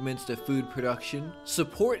improvements to food production,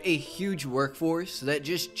 support a huge workforce that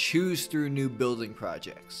just chews through new building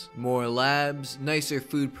projects. More labs, nicer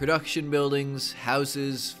food production buildings,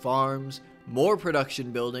 houses, farms, more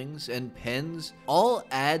production buildings, and pens all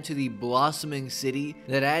add to the blossoming city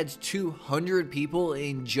that adds 200 people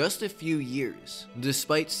in just a few years.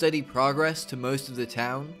 Despite steady progress to most of the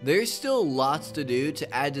town, there's still lots to do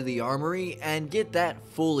to add to the armory and get that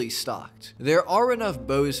fully stocked. There are enough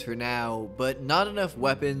bows for now, but not enough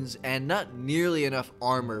weapons and not nearly enough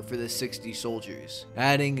armor for the 60 soldiers.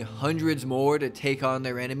 Adding hundreds more to take on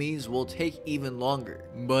their enemies will take even longer,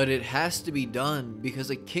 but it has to be done because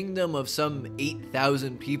a kingdom of some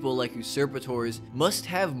 8,000 people like usurpators must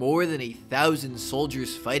have more than 1,000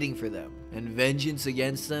 soldiers fighting for them, and vengeance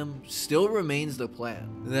against them still remains the plan.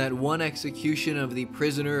 That one execution of the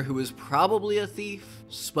prisoner who was probably a thief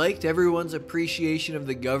spiked everyone's appreciation of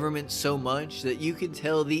the government so much that you can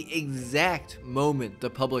tell the exact moment the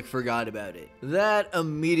public forgot about it. That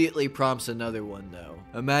immediately prompts another one though.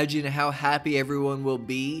 Imagine how happy everyone will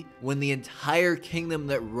be when the entire kingdom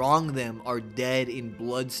that wronged them are dead in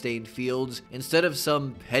blood-stained fields instead of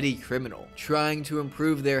some petty criminal. Trying to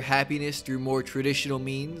improve their happiness through more traditional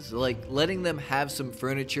means, like letting them have some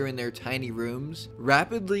furniture in their tiny rooms,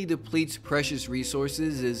 rapidly depletes precious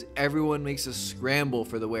resources as everyone makes a scramble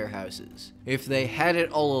for the warehouses. If they had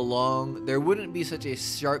it all along, there wouldn't be such a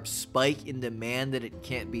sharp spike in demand that it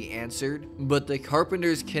can't be answered, but the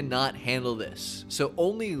carpenters cannot handle this, so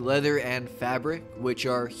only leather and fabric, which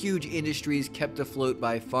are huge industries kept afloat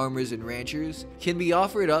by farmers and ranchers, can be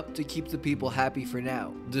offered up to keep the people happy for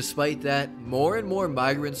now. Despite that, more and more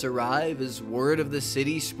migrants arrive as word of the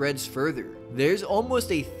city spreads further. There's almost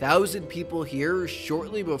 1,000 people here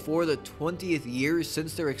shortly before the 20th year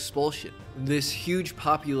since their expulsion. This huge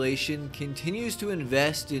population continues to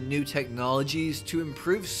invest in new technologies to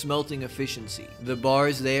improve smelting efficiency. The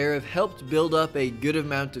bars there have helped build up a good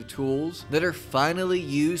amount of tools that are finally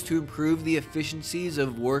used to improve the efficiencies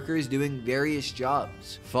of workers doing various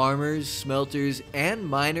jobs. Farmers, smelters, and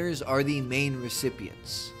miners are the main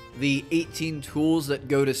recipients. The 18 tools that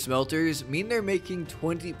go to smelters mean they're making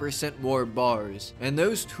 20% more bars, and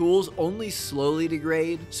those tools only slowly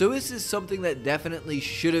degrade, so this is something that definitely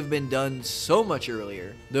should have been done so much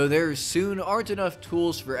earlier, though there soon aren't enough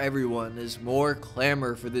tools for everyone as more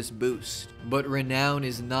clamor for this boost. But renown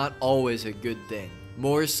is not always a good thing.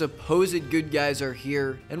 More supposed good guys are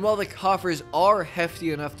here, and while the coffers are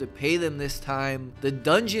hefty enough to pay them this time, the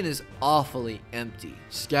dungeon is awfully empty.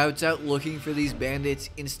 Scouts out looking for these bandits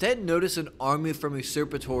instead notice an army from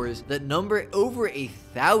usurpators that number over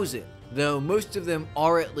 1,000. Though most of them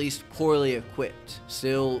are at least poorly equipped.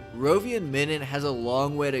 Still, Rovian Minin has a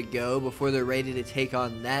long way to go before they're ready to take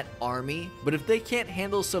on that army, but if they can't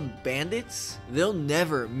handle some bandits, they'll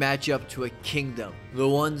never match up to a kingdom. The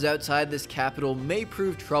ones outside this capital may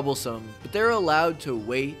prove troublesome, but they're allowed to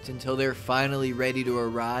wait until they're finally ready to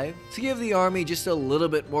arrive, to give the army just a little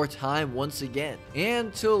bit more time once again,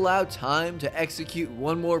 and to allow time to execute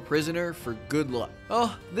one more prisoner for good luck.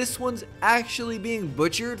 Oh, this one's actually being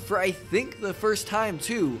butchered for I think the first time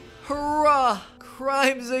too. Hurrah!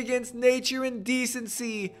 Crimes against nature and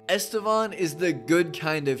decency! Estevan is the good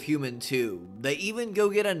kind of human too. They even go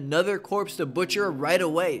get another corpse to butcher right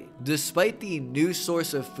away. Despite the new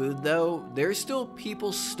source of food though, there's still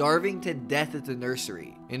people starving to death at the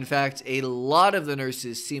nursery. In fact, a lot of the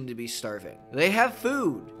nurses seem to be starving. They have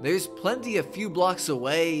food. There's plenty a few blocks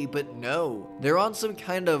away, but no. They're on some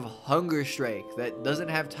kind of hunger strike that doesn't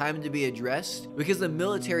have time to be addressed because the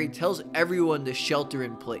military tells everyone to shelter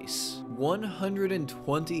in place.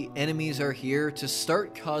 120 enemies are here to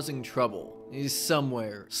start causing trouble. Is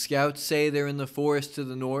somewhere. Scouts say they're in the forest to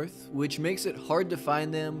the north, which makes it hard to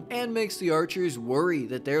find them and makes the archers worry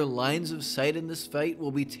that their lines of sight in this fight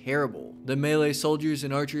will be terrible. The melee soldiers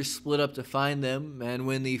and archers split up to find them, and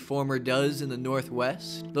when the former does in the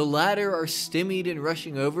northwest, the latter are stymied and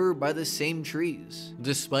rushing over by the same trees.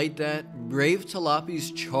 Despite that, brave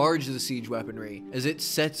Talapis charge the siege weaponry as it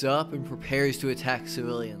sets up and prepares to attack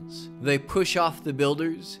civilians. They push off the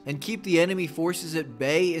builders and keep the enemy forces at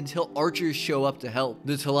bay until archers show up to help.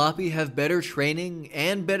 The Talapi have better training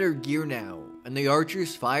and better gear now, and the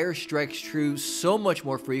archers' fire strikes true so much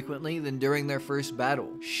more frequently than during their first battle.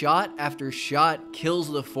 Shot after shot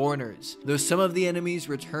kills the foreigners, though some of the enemies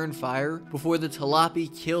return fire before the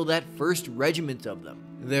Talapi kill that first regiment of them.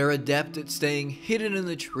 They're adept at staying hidden in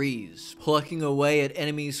the trees, plucking away at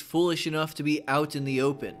enemies foolish enough to be out in the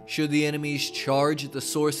open. Should the enemies charge at the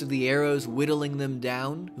source of the arrows, whittling them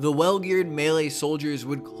down, the well-geared melee soldiers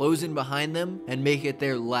would close in behind them and make it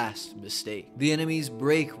their last mistake. The enemies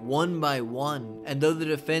break one by one, and though the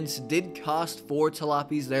defense did cost 4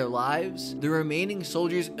 Talapis their lives, the remaining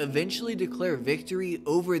soldiers eventually declare victory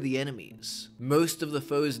over the enemies. Most of the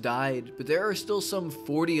foes died, but there are still some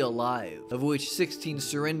 40 alive, of which 16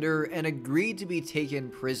 surrender and agreed to be taken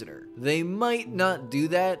prisoner. They might not do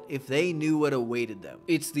that if they knew what awaited them.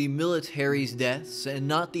 It's the military's deaths and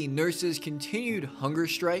not the nurses' continued hunger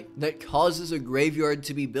strike that causes a graveyard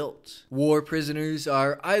to be built. War prisoners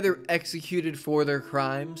are either executed for their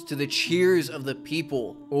crimes to the cheers of the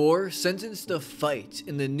people, or sentenced to fight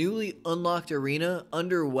in the newly unlocked arena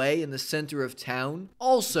underway in the center of town,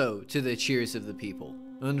 also to the cheers of the people.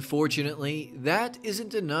 Unfortunately, that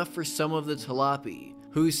isn't enough for some of the Talapi,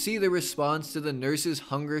 who see the response to the nurses'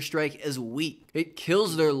 hunger strike as weak. It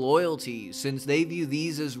kills their loyalty, since they view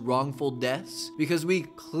these as wrongful deaths, because we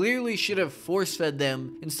clearly should have force-fed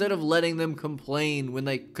them instead of letting them complain when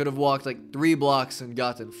they could have walked like 3 blocks and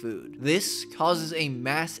gotten food. This causes a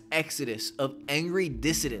mass exodus of angry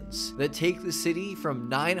dissidents that take the city from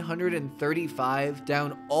 935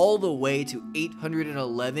 down all the way to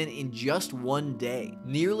 811 in just one day.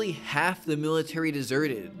 Nearly half the military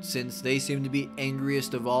deserted, since they seem to be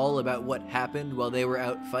angriest of all about what happened while they were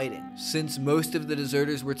out fighting. Since most of the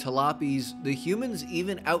deserters were Talapis, the humans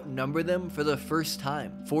even outnumber them for the first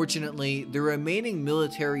time. Fortunately, the remaining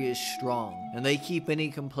military is strong, and they keep any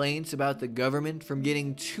complaints about the government from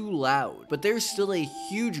getting too loud. But there's still a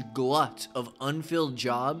huge glut of unfilled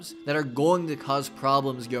jobs that are going to cause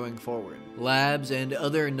problems going forward. Labs and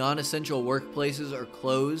other non-essential workplaces are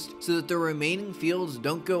closed so that the remaining fields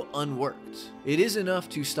don't go unworked. It is enough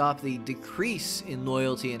to stop the decrease in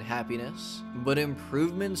loyalty and happiness, but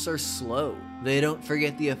improvements are slow. They don't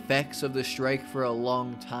forget the effects of the strike for a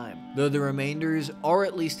long time, though the remainders are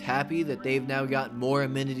at least happy that they've now got more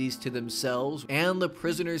amenities to themselves and the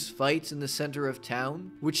prisoners' fights in the center of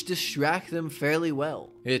town, which distract them fairly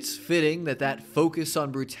well. It's fitting that that focus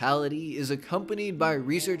on brutality is accompanied by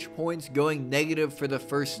research points going negative for the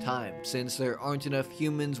first time, since there aren't enough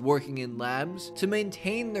humans working in labs to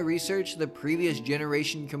maintain the research the previous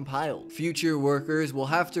generation compiled. Future workers will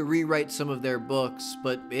have to rewrite some of their books,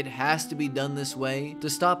 but it has to be done this way to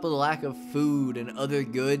stop the lack of food and other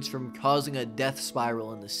goods from causing a death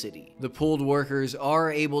spiral in the city. The pooled workers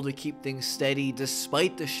are able to keep things steady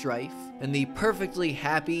despite the strife, and the perfectly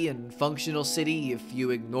happy and functional city, if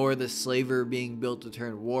you ignore the slaver being built to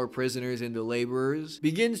turn war prisoners into laborers,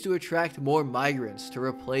 begins to attract more migrants to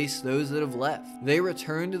replace those that have left. They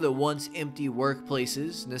return to the once empty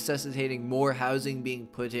workplaces, necessitating more housing being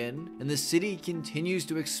put in, and the city continues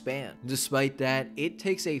to expand. Despite that, it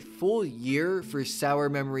takes a full year for sour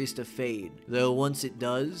memories to fade, though once it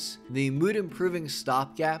does, the mood-improving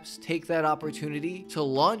stopgaps take that opportunity to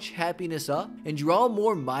launch happiness up and draw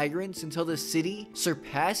more migrants until the city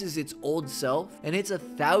surpasses its old self and hits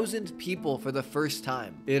 1,000 people for the first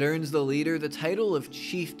time. It earns the leader the title of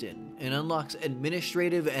chieftain and unlocks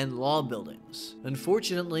administrative and law buildings.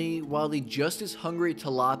 Unfortunately, while the justice-hungry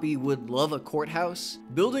Talapi would love a courthouse,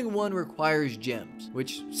 building one requires gems,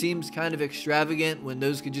 which seems kind of extravagant when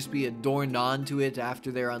those could just be adorned onto it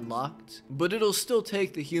after they're unlocked. But it'll still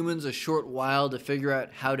take the humans a short while to figure out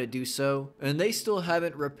how to do so, and they still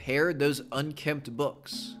haven't repaired those unkempt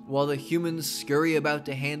books. While the humans scurry about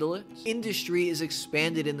to handle it, industry is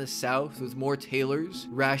expanded in the south with more tailors,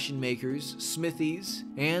 ration makers, smithies,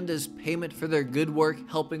 and as payment for their good work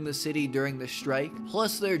helping the city during the strike,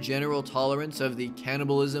 plus their general tolerance of the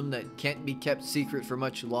cannibalism that can't be kept secret for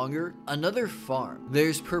much longer, another farm.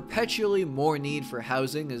 There's perpetually more need for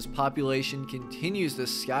housing as population continues to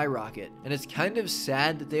skyrocket, and it's kind of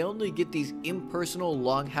sad that they only get these impersonal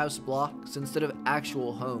longhouse blocks instead of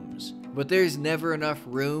actual homes. But there's never enough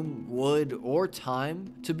room, wood, or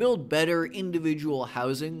time to build better individual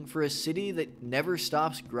housing for a city that never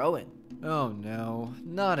stops growing. Oh no,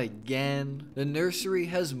 not again. The nursery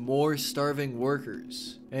has more starving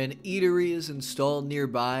workers. An eatery is installed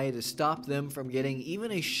nearby to stop them from getting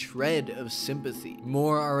even a shred of sympathy.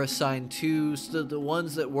 More are assigned too, so that the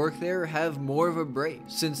ones that work there have more of a break.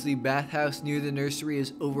 Since the bathhouse near the nursery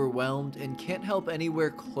is overwhelmed and can't help anywhere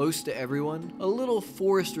close to everyone, a little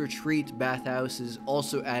forest retreat bathhouse is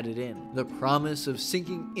also added in. The promise of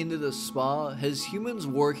sinking into the spa has humans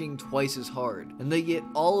working twice as hard, and they get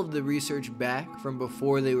all of the research back from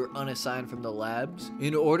before they were unassigned from the labs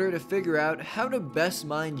in order to figure out how to best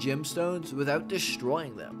mine gemstones without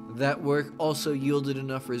destroying them. That work also yielded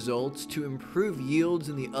enough results to improve yields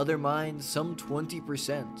in the other mines some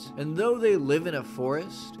 20%. And though they live in a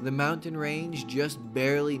forest, the mountain range just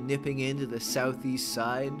barely nipping into the southeast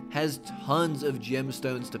side has tons of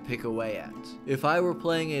gemstones to pick away at. If I were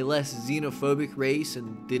playing a less xenophobic race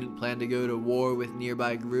and didn't plan to go to war with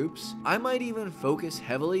nearby groups, I might even focus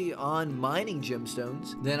heavily on mining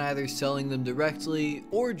gemstones, then either selling them directly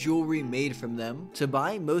or jewelry made from them to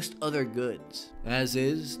buy most other goods. As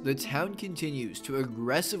is, the town continues to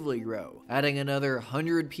aggressively grow, adding another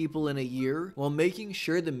 100 people in a year while making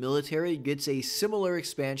sure the military gets a similar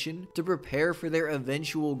expansion to prepare for their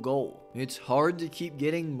eventual goal. It's hard to keep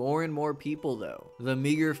getting more and more people though. The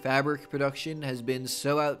meager fabric production has been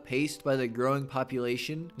so outpaced by the growing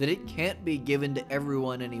population that it can't be given to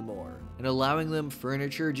everyone anymore, and allowing them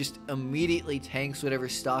furniture just immediately tanks whatever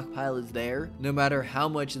stockpile is there, no matter how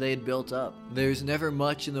much they had built up. There's never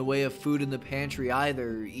much in the way of food in the pantry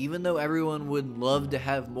either, even though everyone would love to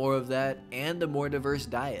have more of that and a more diverse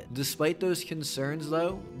diet. Despite those concerns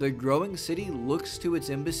though, the growing city looks to its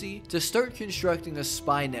embassy to start constructing a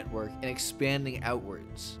spy network and expanding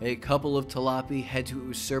outwards. A couple of Talapi head to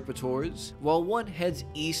usurpators, while one heads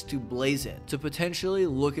east to Blazin to potentially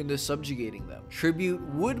look into subjugating them. Tribute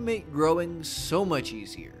would make growing so much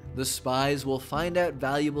easier. The spies will find out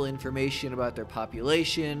valuable information about their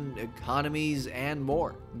population, economies, and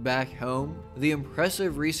more. Back home, the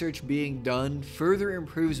impressive research being done further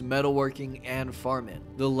improves metalworking and farming.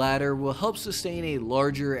 The latter will help sustain a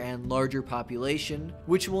larger and larger population,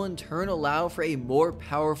 which will in turn allow for a more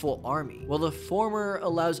powerful army, while the former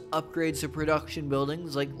allows upgrades to production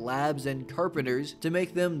buildings like labs and carpenters to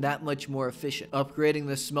make them that much more efficient. Upgrading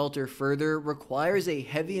the smelter further requires a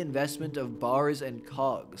heavy investment of bars and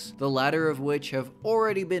cogs, the latter of which have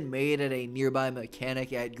already been made at a nearby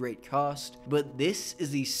mechanic at great cost, but this is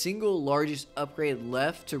the single largest upgrade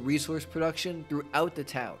left to resource production throughout the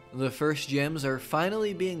town. The first gems are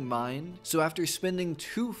finally being mined, so after spending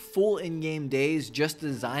 2 full in-game days just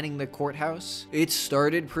designing the courthouse, it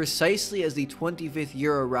started precisely as the 25th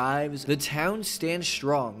year arrives. The town stands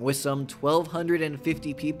strong with some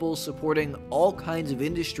 1,250 people supporting all kinds of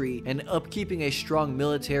industry and upkeeping a strong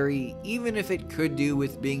military, even if it could do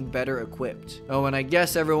with being better equipped. Oh, and I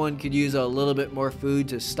guess everyone could use a little bit more food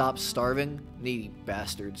to stop starving. Needy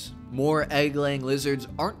bastards. More egg-laying lizards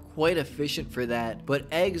aren't quite efficient for that, but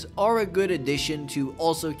eggs are a good addition to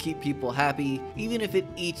also keep people happy, even if it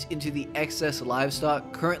eats into the excess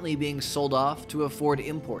livestock currently being sold off to afford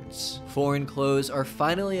imports. Foreign clothes are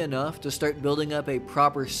finally enough to start building up a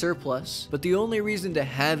proper surplus, but the only reason to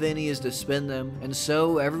have any is to spend them, and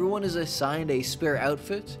so everyone is assigned a spare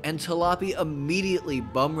outfit, and Talapi immediately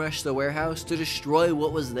bum-rushed the warehouse to destroy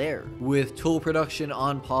what was there. With tool production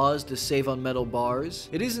on pause to save on metal bars,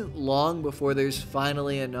 it isn't long before there's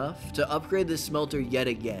finally enough to upgrade the smelter yet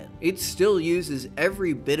again. It still uses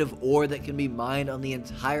every bit of ore that can be mined on the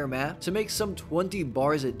entire map to make some 20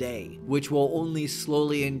 bars a day, which will only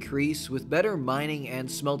slowly increase with better mining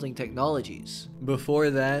and smelting technologies. Before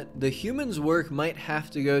that, the humans' work might have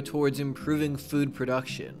to go towards improving food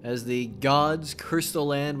production, as the gods curse the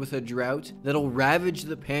land with a drought that'll ravage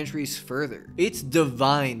the pantries further. It's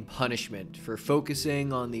divine punishment for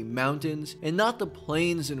focusing on the mountains and not the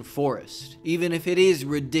plains and forest, even if it is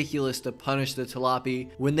ridiculous to punish the Talapi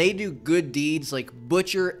when they do good deeds like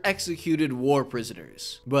butcher executed war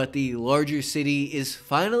prisoners. But the larger city is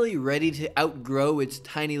finally ready to outgrow its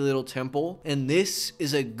tiny little temple, and this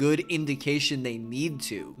is a good indication they need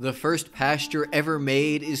to. The first pasture ever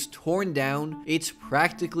made is torn down. It's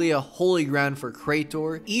practically a holy ground for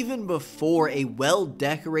Krator, even before a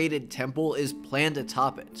well-decorated temple is planned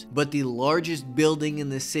atop it. But the largest building in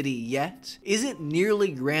the city yet isn't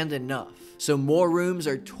nearly grand grand enough. So more rooms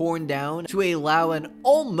are torn down to allow an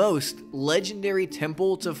almost legendary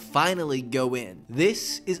temple to finally go in.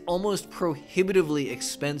 This is almost prohibitively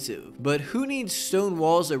expensive, but who needs stone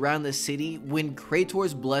walls around the city when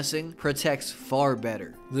Krator's blessing protects far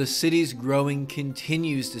better? The city's growing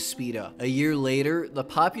continues to speed up. A year later, the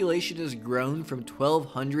population has grown from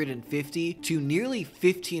 1,250 to nearly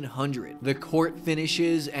 1,500. The court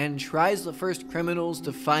finishes and tries the first criminals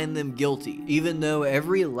to find them guilty, even though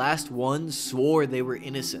every last one swore they were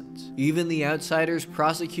innocent. Even the outsiders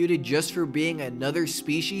prosecuted just for being another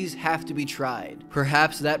species have to be tried.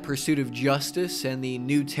 Perhaps that pursuit of justice and the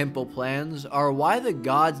new temple plans are why the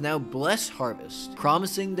gods now bless harvest,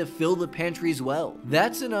 promising to fill the pantries well.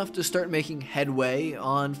 That's enough to start making headway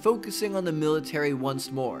on focusing on the military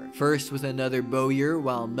once more. First with another bowyer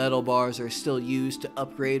while metal bars are still used to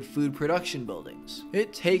upgrade food production buildings.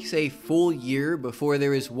 It takes a full year before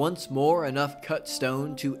there is once more enough cut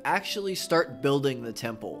stone to actually start building the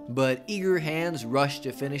temple, but eager hands rush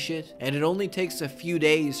to finish it, and it only takes a few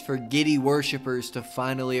days for giddy worshippers to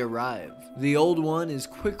finally arrive. The old one is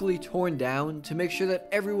quickly torn down to make sure that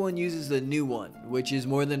everyone uses the new one, which is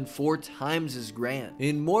more than 4 times as grand.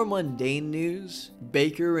 In more mundane news,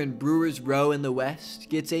 Baker and Brewers Row in the west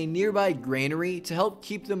gets a nearby granary to help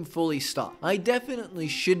keep them fully stocked. I definitely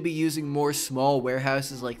should be using more small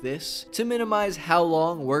warehouses like this to minimize how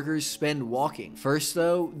long workers spend walking. First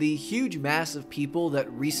though, the huge mass of people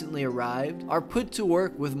that recently arrived are put to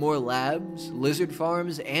work with more labs, lizard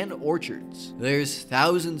farms, and orchards. There's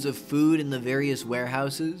thousands of food in the various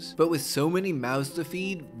warehouses, but with so many mouths to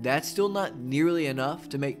feed, that's still not nearly enough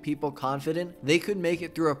to make people confident they could make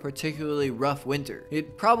it through a particularly rough winter.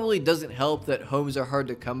 It probably doesn't help that homes are hard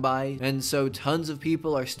to come by, and so tons of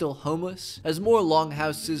people are still homeless, as more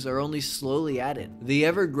longhouses are only slowly added. The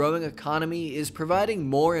ever-growing economy is providing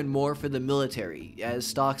more and more for the military, as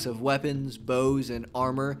stocks of weapons, bows, and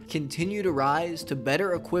armor continue to rise to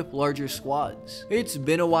better equip larger squads. It's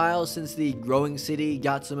been a while since the growing city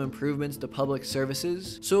got some improvements to public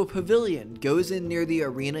services, so a pavilion goes in near the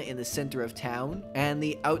arena in the center of town, and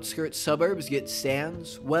the outskirts suburbs get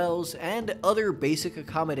stands, wells, and other basic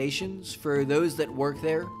accommodations for those that work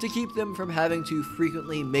there to keep them from having to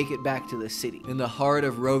frequently make it back to the city. In the heart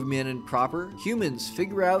of Rovmianen proper, humans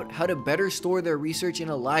figure out how to better store their research in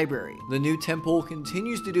a library. The new temple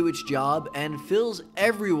continues to do its job and fills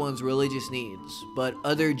everyone's religious needs, but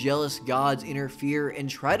other jealous gods interfere and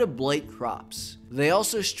try to blight crops. They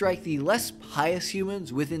also strike the less pious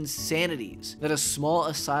humans with insanities that a small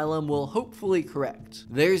asylum will hopefully correct.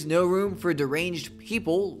 There's no room for deranged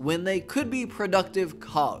people when they could be productive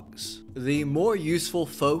cogs. The more useful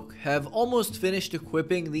folk have almost finished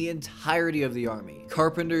equipping the entirety of the army.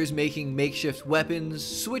 Carpenters making makeshift weapons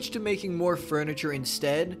switch to making more furniture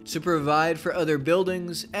instead to provide for other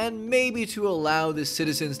buildings and maybe to allow the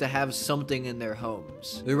citizens to have something in their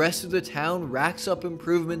homes. The rest of the town racks up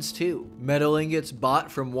improvements too. Metal ingots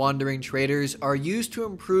bought from wandering traders are used to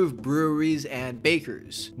improve breweries and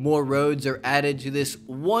bakers. More roads are added to this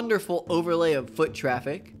wonderful overlay of foot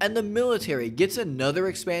traffic, and the military gets another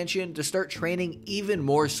expansion to start training even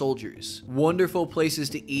more soldiers. Wonderful places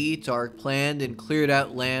to eat are planned in cleared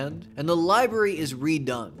out land, and the library is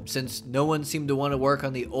redone since no one seemed to want to work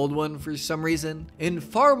on the old one for some reason. In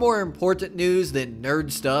far more important news than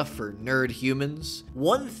nerd stuff for nerd humans,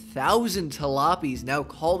 1,000 Talapis now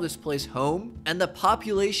call this place home, and the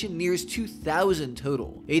population nears 2,000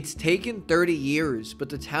 total. It's taken 30 years, but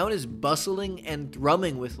the town is bustling and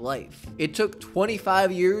thrumming with life. It took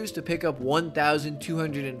 25 years to pick up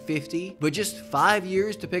 1,250, but just 5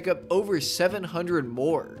 years to pick up over 700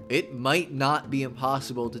 more. It might not be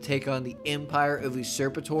impossible to take on the empire of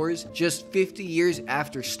usurpators just 50 years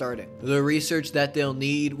after starting. The research that they'll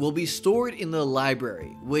need will be stored in the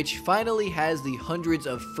library, which finally has the hundreds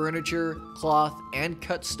of furniture, cloth, and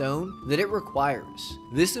cut stone that it requires.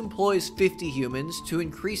 This employs 50 humans to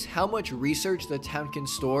increase how much research the town can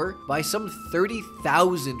store by some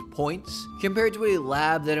 30,000 points, compared to a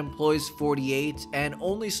lab that employs 48 and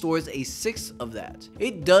only stores a sixth of that.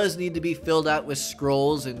 It does need to be filled out with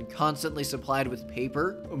scrolls and constantly supplied with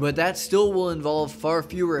paper, but that still will involve far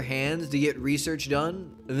fewer hands to get research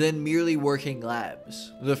done than merely working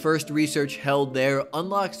labs. The first research held there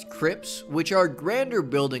unlocks crypts, which are grander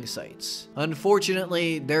building sites.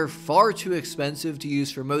 Unfortunately, they're far too expensive to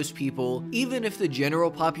use for most people, even if the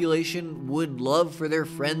general population would love for their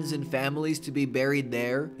friends and families to be buried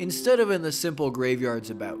there instead of in the simple graveyards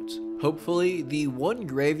about. Hopefully, the one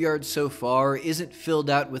graveyard so far isn't filled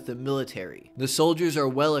out with the military. The soldiers are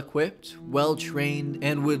well equipped, well trained,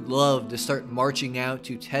 and would love to start marching out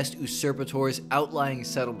to test usurpators' outlying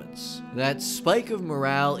settlements. That spike of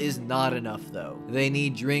morale is not enough though. They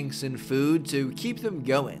need drinks and food to keep them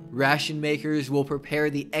going. Ration makers will prepare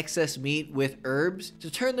the excess meat with herbs to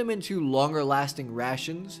turn them into longer lasting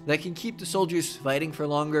rations that can keep the soldiers fighting for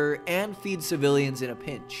longer and feed civilians in a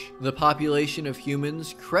pinch. The population of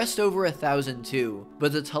humans crest over 1,000 too,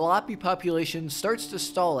 but the Talapi population starts to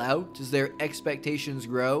stall out as their expectations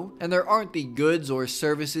grow and there aren't the goods or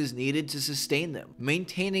services needed to sustain them.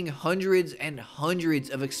 Maintaining hundreds and hundreds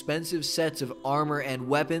of expensive sets of armor and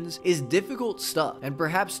weapons is difficult stuff, and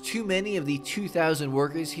perhaps too many of the 2,000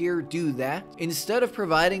 workers here do that instead of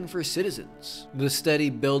providing for citizens. The steady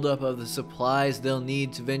buildup of the supplies they'll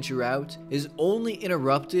need to venture out is only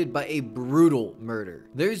interrupted by a brutal murder.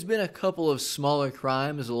 There's been a couple of smaller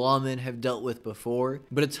crimes lawmen have dealt with before,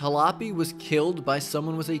 but a Talapi was killed by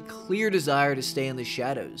someone with a clear desire to stay in the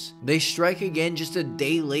shadows. They strike again just a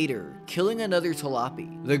day later, killing another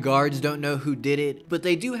Talapi. The guards don't know who did it, but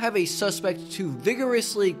they do have a suspect to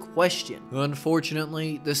vigorously question.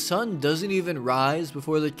 Unfortunately, the sun doesn't even rise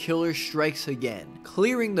before the killer strikes again,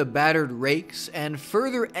 clearing the battered rakes and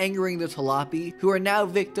further angering the Talapi, who are now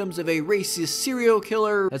victims of a racist serial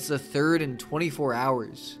killer. That's the third in 24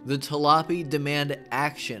 hours. The Talapi demand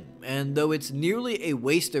action, and though it's nearly a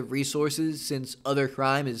waste of resources since other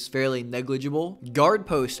crime is fairly negligible, guard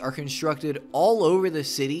posts are constructed all over the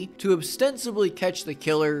city to ostensibly catch the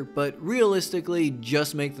killer, but realistically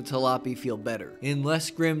just make the Talapi feel better. In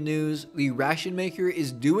less grim news, the ration maker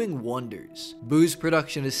is doing wonders. Booze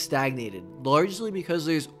production is stagnated, largely because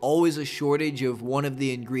there's always a shortage of one of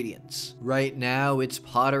the ingredients. Right now it's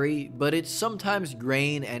pottery, but it's sometimes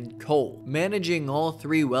grain and coal. Managing all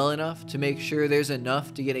three well enough to make sure there's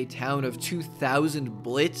enough to get a town of 2,000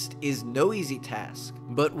 blitzed is no easy task.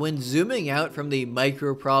 But when zooming out from the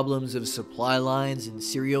micro problems of supply lines and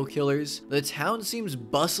serial killers, the town seems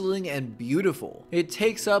bustling and beautiful. It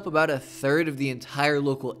takes up about a third of the entire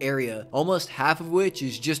local area, almost half of which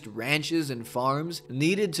is just ranches and farms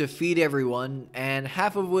needed to feed everyone, and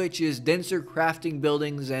half of which is denser crafting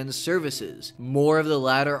buildings and services. More of the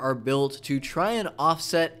latter are built to try and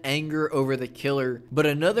offset anger over the killer, but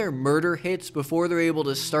another murder hits before they're able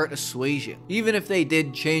to start assuaging. Even if they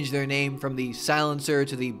did change their name from the Silencer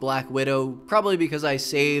to the Black Widow, probably because I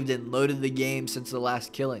saved and loaded the game since the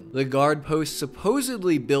last killing. The guard posts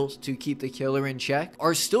supposedly built to keep the killer in check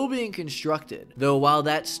are still being constructed, though while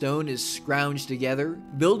that stone is scrounged together,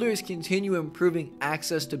 builders continue improving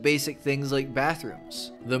access to basic things like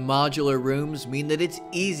bathrooms. The modular rooms mean that it's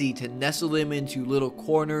easy to nestle them into little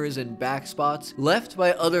corners and back spots left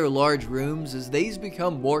by other large rooms as these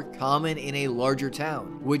become more common in a larger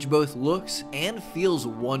town, which both looks and feels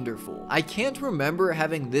wonderful. I can't remember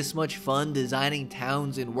having this much fun designing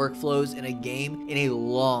towns and workflows in a game in a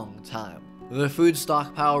long time. The food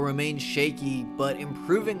stockpile remains shaky, but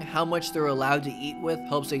improving how much they're allowed to eat with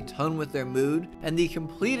helps a ton with their mood, and the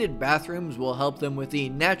completed bathrooms will help them with the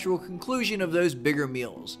natural conclusion of those bigger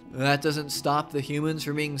meals. That doesn't stop the humans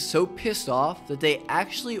from being so pissed off that they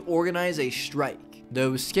actually organize a strike,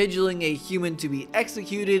 though scheduling a human to be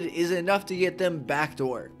executed is enough to get them back to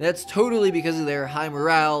work. That's totally because of their high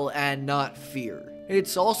morale and not fear.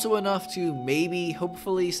 It's also enough to maybe,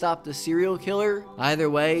 hopefully, stop the serial killer. Either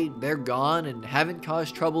way, they're gone and haven't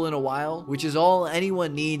caused trouble in a while, which is all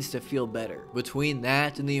anyone needs to feel better. Between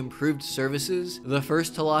that and the improved services, the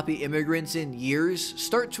first Talapi immigrants in years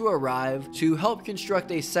start to arrive to help construct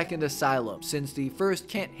a second asylum, since the first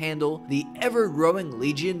can't handle the ever-growing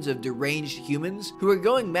legions of deranged humans who are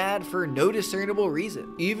going mad for no discernible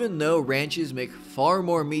reason. Even though ranches make far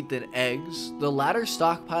more meat than eggs, the latter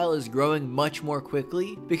stockpile is growing much more quickly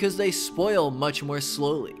because they spoil much more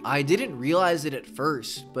slowly. I didn't realize it at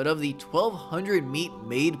first, but of the 1,200 meat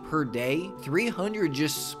made per day, 300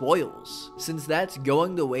 just spoils. Since that's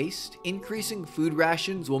going to waste, increasing food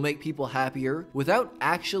rations will make people happier without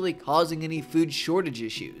actually causing any food shortage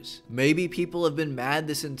issues. Maybe people have been mad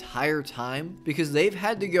this entire time because they've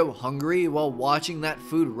had to go hungry while watching that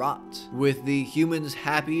food rot. With the humans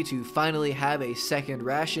happy to finally have a second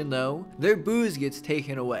ration though, their booze gets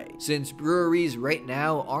taken away, since breweries right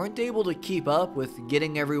now aren't able to keep up with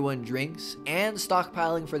getting everyone drinks and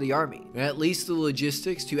stockpiling for the army. At least the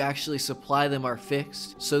logistics to actually supply them are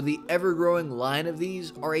fixed, so the ever-growing line of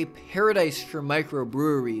these are a paradise for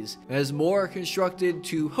microbreweries, as more are constructed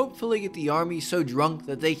to hopefully get the army so drunk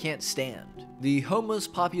that they can't stand. The homeless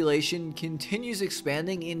population continues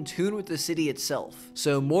expanding in tune with the city itself,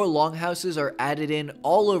 so more longhouses are added in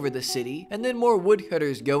all over the city, and then more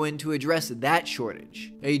woodcutters go in to address that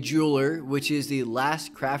shortage. A jeweler, which is the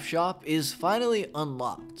last craft shop, is finally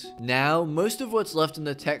unlocked. Now, most of what's left in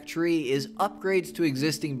the tech tree is upgrades to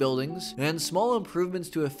existing buildings and small improvements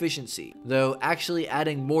to efficiency, though actually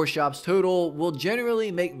adding more shops total will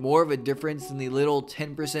generally make more of a difference than the little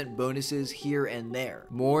 10% bonuses here and there.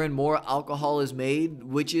 More and more alcohol is made,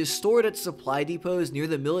 which is stored at supply depots near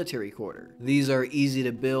the military quarter. These are easy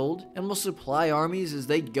to build and will supply armies as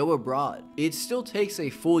they go abroad. It still takes a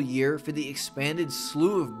full year for the expanded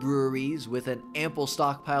slew of breweries with an ample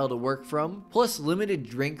stockpile to work from, plus limited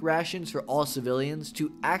drink rations for all civilians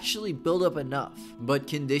to actually build up enough, but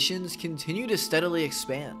conditions continue to steadily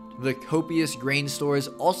expand. The copious grain stores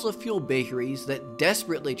also fuel bakeries that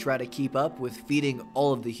desperately try to keep up with feeding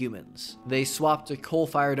all of the humans. They swap to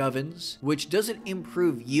coal-fired ovens, which doesn't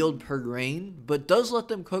improve yield per grain, but does let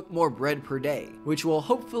them cook more bread per day, which will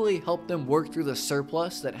hopefully help them work through the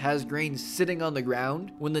surplus that has grain sitting on the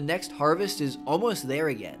ground when the next harvest is almost there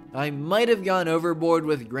again. I might have gone overboard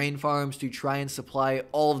with grain farms to try and supply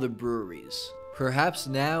all of the breweries. Perhaps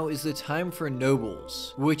now is the time for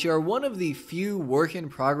nobles, which are one of the few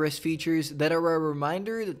work-in-progress features that are a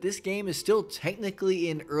reminder that this game is still technically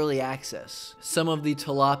in early access. Some of the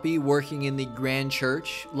Talapi working in the Grand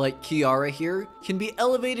Church, like Kiara here, can be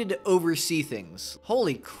elevated to oversee things.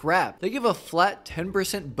 Holy crap, they give a flat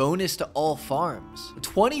 10% bonus to all farms,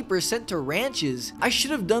 20% to ranches. I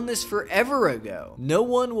should have done this forever ago. No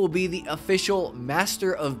one will be the official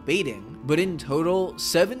master of baiting, but in total,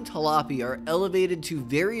 7 Talapi are elevated to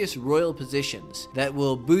various royal positions that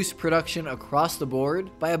will boost production across the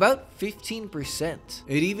board by about 15%.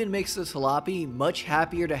 It even makes the Talapi much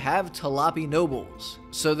happier to have Talapi nobles,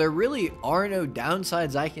 so there really are no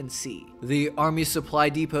downsides I can see. The army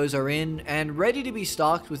supply depots are in and ready to be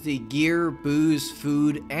stocked with the gear, booze,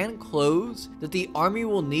 food, and clothes that the army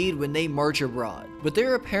will need when they march abroad. But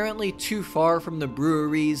they're apparently too far from the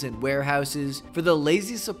breweries and warehouses for the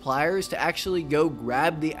lazy suppliers to actually go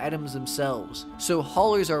grab the items themselves, so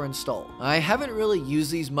haulers are installed. I haven't really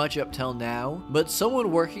used these much up till now, but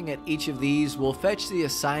someone working at each of these will fetch the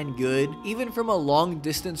assigned good even from a long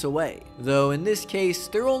distance away, though in this case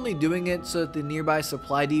they're only doing it so that the nearby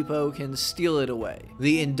supply depot can steal it away.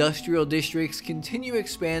 The industrial districts continue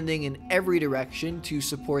expanding in every direction to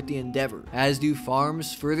support the endeavor, as do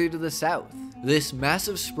farms further to the south. This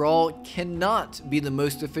massive sprawl cannot be the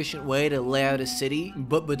most efficient way to lay out a city,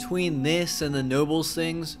 but between this and the nobles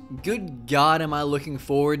things, good God am I looking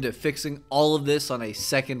forward to fixing all of this on a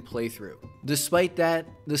second playthrough. Despite that,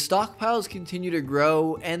 the stockpiles continue to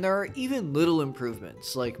grow, and there are even little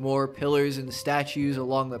improvements, like more pillars and statues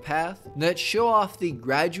along the path, that show off the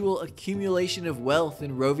gradual accumulation of wealth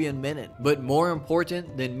in Rovian Minute. But more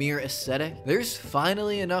important than mere aesthetic, there's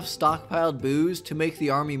finally enough stockpiled booze to make the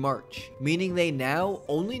army march, meaning they now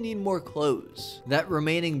only need more clothes. That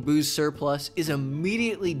remaining booze surplus is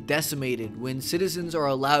immediately decimated when citizens are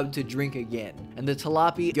allowed to drink again, and the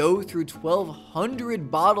Talapi go through 1,200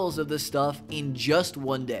 bottles of the stuff in just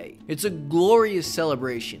one day. It's a glorious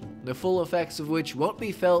celebration, the full effects of which won't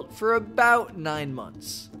be felt for about 9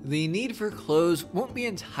 months. The need for clothes won't be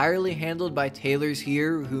entirely handled by tailors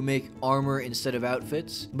here who make armor instead of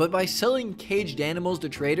outfits, but by selling caged animals to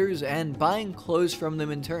traders and buying clothes from them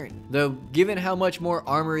in turn. Though given how much more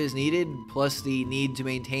armor is needed, plus the need to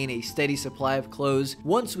maintain a steady supply of clothes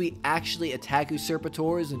once we actually attack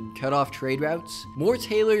usurpators and cut off trade routes, more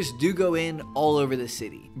tailors do go in all over the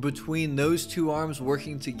city. Between those two arms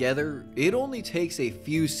working together, it only takes a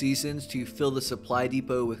few seasons to fill the supply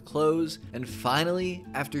depot with clothes, and finally,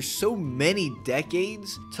 after so many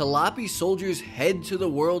decades, Talapi soldiers head to the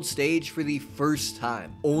world stage for the first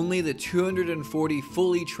time. Only the 240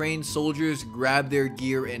 fully trained soldiers grab their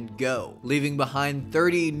gear and go, leaving behind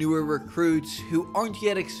 30 newer recruits who aren't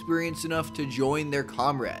yet experienced enough to join their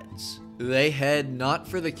comrades. They head not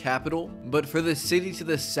for the capital, but for the city to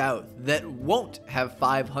the south that won't have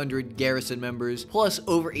 500 garrison members plus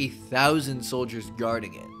over 1,000 soldiers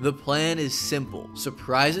guarding it. The plan is simple: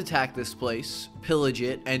 surprise attack this place, pillage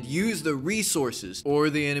it, and use the resources, or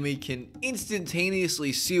the enemy can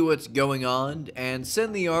instantaneously see what's going on and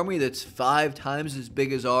send the army that's 5 times as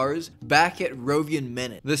big as ours back at Rovian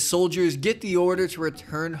Minute. The soldiers get the order to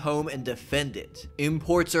return home and defend it.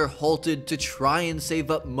 Imports are halted to try and save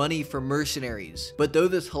up money for mercenaries, but though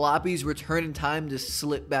the Talapis return in time to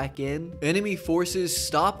slip back in, enemy forces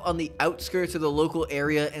stop on the outskirts of the local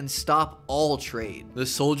area and stop all trade. The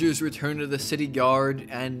soldiers return to the city guard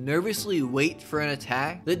and nervously wait for an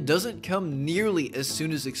attack that doesn't come nearly as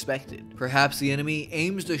soon as expected. Perhaps the enemy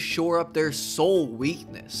aims to shore up their sole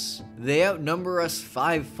weakness. They outnumber us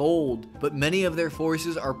fivefold, but many of their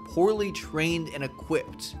forces are poorly trained and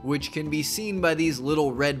equipped, which can be seen by these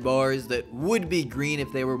little red bars that would be green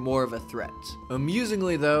if they were more of a threat.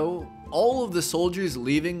 Amusingly though, all of the soldiers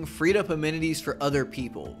leaving freed up amenities for other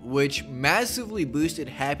people, which massively boosted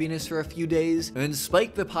happiness for a few days and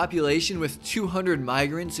spiked the population with 200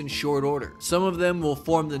 migrants in short order. Some of them will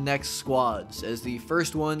form the next squads, as the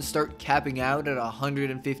first ones start capping out at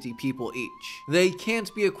 150 people each. They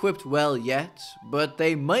can't be equipped well yet, but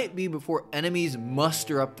they might be before enemies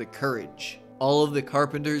muster up the courage. All of the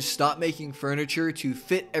carpenters stop making furniture to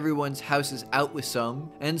fit everyone's houses out with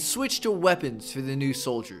some, and switch to weapons for the new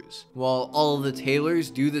soldiers, while all of the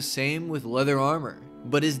tailors do the same with leather armor.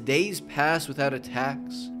 But as days pass without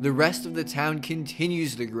attacks, the rest of the town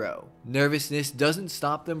continues to grow. Nervousness doesn't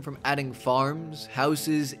stop them from adding farms,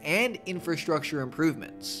 houses, and infrastructure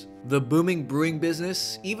improvements. The booming brewing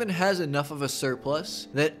business even has enough of a surplus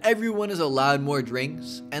that everyone is allowed more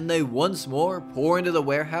drinks, and they once more pour into the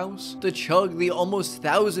warehouse to chug the almost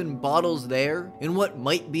 1,000 bottles there in what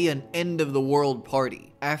might be an end-of-the-world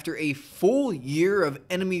party. After a full year of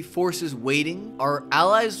enemy forces waiting, our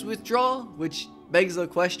allies withdraw, which begs the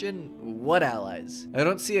question, what allies? I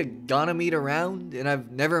don't see a Ganymede around, and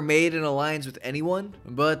I've never made an alliance with anyone,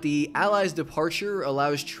 but the allies' departure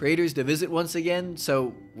allows traders to visit once again,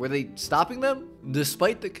 so were they stopping them?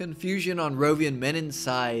 Despite the confusion on Rovian Menin's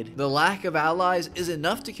side, the lack of allies is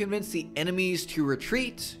enough to convince the enemies to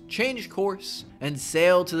retreat, change course, and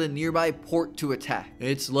sail to the nearby port to attack.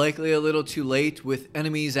 It's likely a little too late with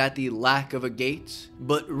enemies at the lack of a gate,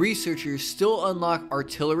 but researchers still unlock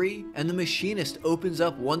artillery, and the machinist opens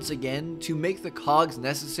up once again to make the cogs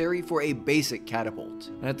necessary for a basic catapult.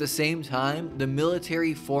 At the same time, the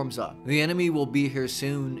military forms up. The enemy will be here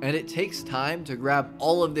soon, and it takes time to grab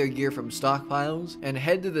all of their gear from stockpiles and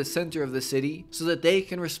head to the center of the city so that they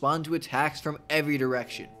can respond to attacks from every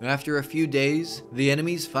direction. After a few days, the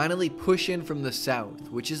enemies finally push in from the south,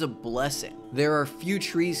 which is a blessing. There are few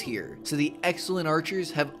trees here, so the excellent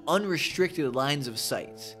archers have unrestricted lines of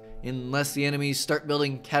sight, unless the enemies start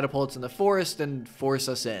building catapults in the forest and force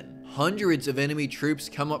us in. Hundreds of enemy troops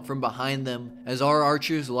come up from behind them as our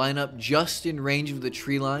archers line up just in range of the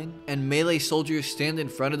tree line, and melee soldiers stand in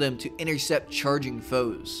front of them to intercept charging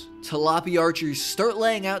foes. Talapi archers start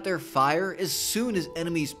laying out their fire as soon as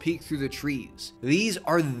enemies peek through the trees. These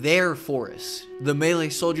are their forests. The melee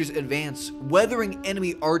soldiers advance, weathering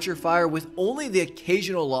enemy archer fire with only the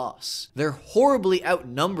occasional loss. They're horribly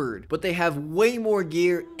outnumbered, but they have way more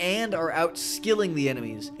gear and are outskilling the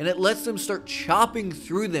enemies, and it lets them start chopping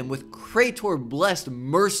through them with Krator-blessed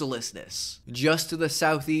mercilessness. Just to the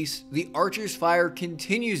southeast, the archers' fire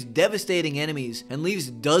continues devastating enemies and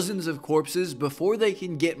leaves dozens of corpses before they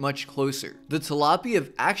can get much closer. The Talapi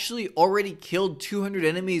have actually already killed 200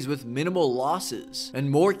 enemies with minimal losses,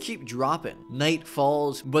 and more keep dropping. Night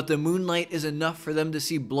falls, but the moonlight is enough for them to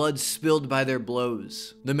see blood spilled by their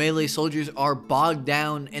blows. The melee soldiers are bogged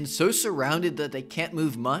down and so surrounded that they can't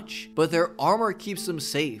move much, but their armor keeps them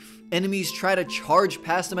safe. Enemies try to charge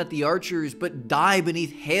past them at the archers, but die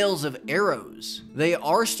beneath hails of arrows. They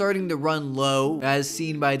are starting to run low, as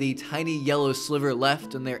seen by the tiny yellow sliver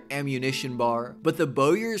left in their ammunition bar, but the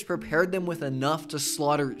bowyers prepared them with enough to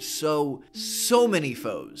slaughter so many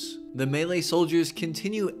foes. The melee soldiers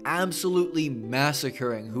continue absolutely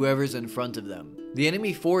massacring whoever's in front of them. The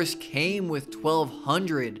enemy force came with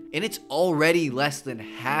 1,200, and it's already less than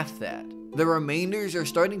half that. The remainders are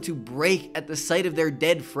starting to break at the sight of their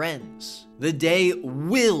dead friends. The day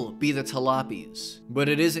will be the Talapis, but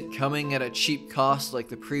it isn't coming at a cheap cost like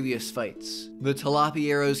the previous fights. The Talapi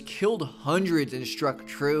arrows killed hundreds and struck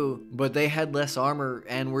true, but they had less armor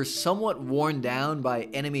and were somewhat worn down by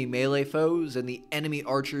enemy melee foes, and the enemy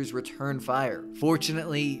archers returned fire.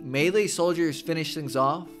 Fortunately, melee soldiers finish things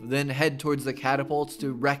off, then head towards the catapults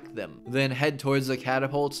to wreck them, then head towards the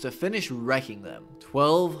catapults to finish wrecking them.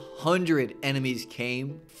 1,200 enemies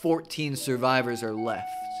came, 14 survivors are left.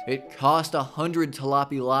 It cost 100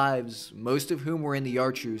 Talapi lives, most of whom were in the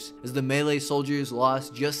archers, as the melee soldiers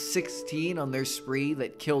lost just 16 on their spree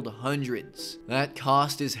that killed hundreds. That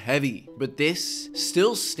cost is heavy, but this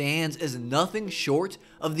still stands as nothing short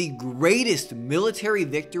of the greatest military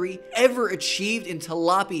victory ever achieved in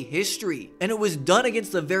Talapi history, and it was done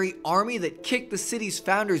against the very army that kicked the city's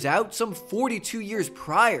founders out some 42 years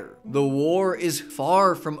prior. The war is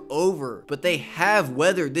far from over, but they have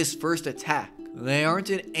weathered this first attack. They aren't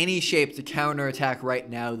in any shape to counterattack right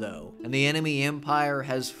now though, and the enemy empire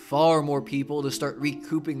has far more people to start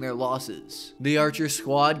recouping their losses. The archer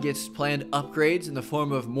squad gets planned upgrades in the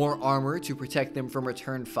form of more armor to protect them from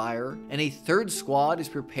return fire, and a third squad is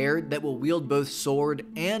prepared that will wield both sword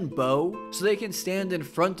and bow so they can stand in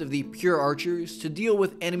front of the pure archers to deal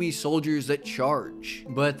with enemy soldiers that charge.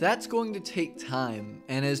 But that's going to take time,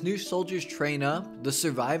 and as new soldiers train up, the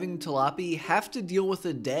surviving Talapi have to deal with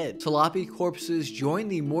the dead. Talapi corpses join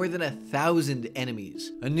the more than 1,000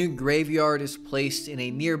 enemies. A new graveyard is placed in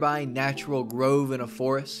a nearby natural grove in a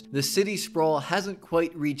forest. The city sprawl hasn't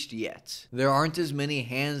quite reached yet. There aren't as many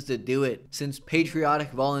hands to do it, since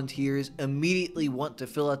patriotic volunteers immediately want to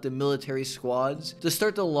fill out the military squads to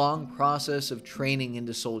start the long process of training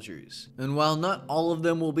into soldiers. And while not all of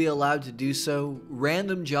them will be allowed to do so,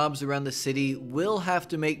 random jobs around the city will have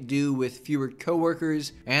to make do with fewer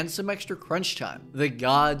co-workers and some extra crunch time. The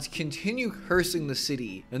gods continue cursing the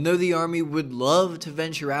city, and though the army would love to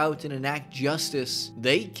venture out and enact justice,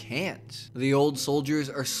 they can't. The old soldiers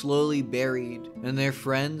are slowly buried, and their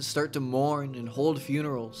friends start to mourn and hold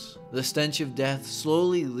funerals. The stench of death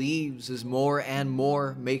slowly leaves as more and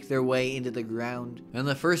more make their way into the ground, and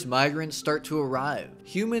the first migrants start to arrive.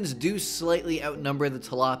 Humans do slightly outnumber the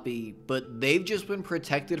Talapi, but they've just been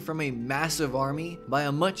protected from a massive army by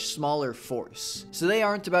a much smaller force, so they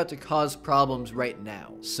aren't about to cause problems right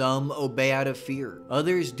now. Some obey out of fear,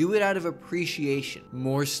 others do it out of appreciation.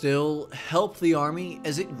 More still, help the army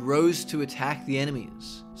as it grows to attack the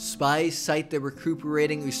enemies. Spies cite the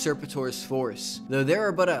recuperating usurpator's force, though there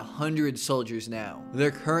are but 100 soldiers now. They're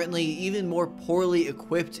currently even more poorly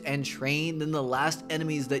equipped and trained than the last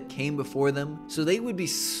enemies that came before them, so they would be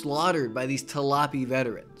slaughtered by these Talapi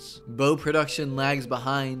veterans. Bow production lags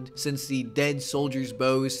behind, since the dead soldiers'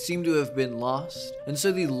 bows seem to have been lost, and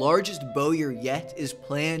so the largest bowyer yet is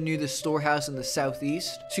planned near the storehouse in the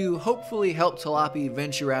southeast to hopefully help Talapi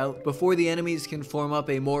venture out before the enemies can form up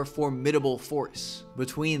a more formidable force.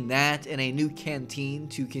 Between that and a new canteen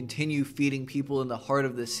to continue feeding people in the heart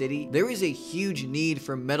of the city, there is a huge need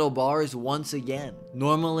for metal bars once again.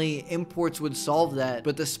 Normally, imports would solve that,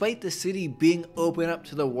 but despite the city being open up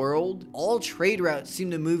to the world, all trade routes seem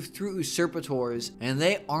to move through usurpators, and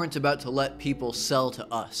they aren't about to let people sell to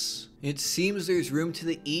us. It seems there's room to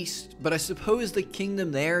the east, but I suppose the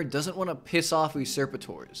kingdom there doesn't want to piss off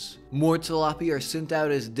usurpators. More Talapi are sent out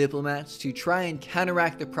as diplomats to try and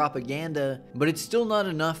counteract the propaganda, but it's still not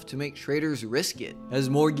enough to make traders risk it. As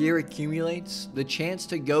more gear accumulates, the chance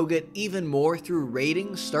to go get even more through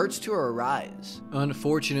raiding starts to arise.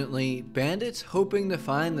 Unfortunately, bandits hoping to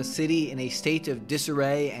find the city in a state of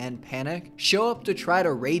disarray and panic show up to try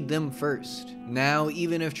to raid them first. Now,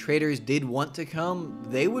 even if traders did want to come,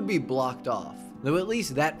 they would be blocked off. Though at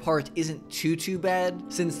least that part isn't too bad,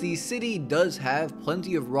 since the city does have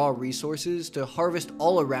plenty of raw resources to harvest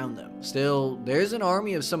all around them. Still, there's an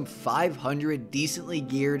army of some 500 decently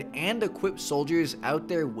geared and equipped soldiers out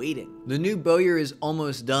there waiting. The new bowyer is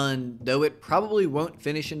almost done, though it probably won't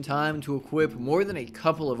finish in time to equip more than a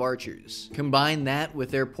couple of archers. Combine that with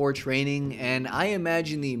their poor training, and I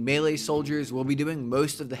imagine the melee soldiers will be doing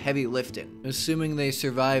most of the heavy lifting. Assuming they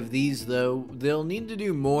survive these though, they'll need to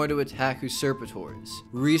do more to attack usurpators.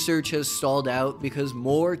 Research has stalled out because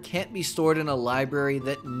more can't be stored in a library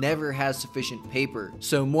that never has sufficient paper,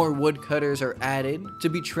 so more woodcutters are added to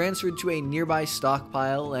be transferred to a nearby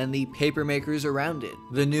stockpile and the paper makers around it.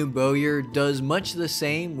 The new bowyer does much the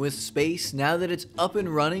same with space now that it's up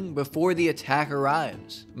and running before the attack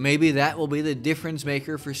arrives. Maybe that will be the difference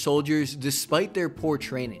maker for soldiers despite their poor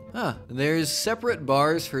training. There's separate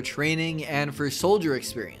bars for training and for soldier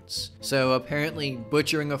experience, so apparently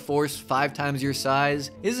butchering a force 5 times your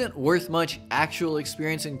size isn't worth much actual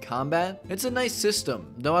experience in combat. It's a nice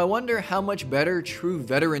system, though I wonder how much better true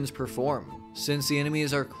veterans perform. Since the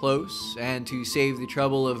enemies are close, and to save the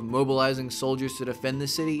trouble of mobilizing soldiers to defend the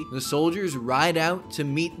city, the soldiers ride out to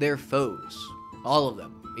meet their foes. All of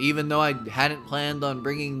them. Even though I hadn't planned on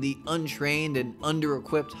bringing the untrained and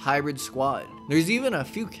under-equipped hybrid squad. There's even a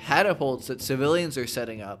few catapults that civilians are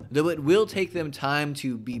setting up, though it will take them time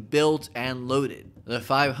to be built and loaded. The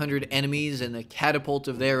 500 enemies and a catapult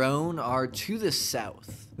of their own are to the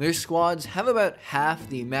south. Their squads have about half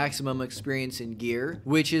the maximum experience in gear,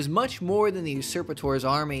 which is much more than the Usurpator's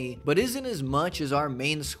army, but isn't as much as our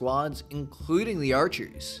main squads, including the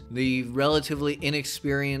archers. The relatively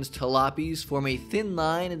inexperienced Talapis form a thin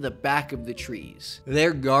line in the back of the trees.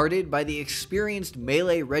 They're guarded by the experienced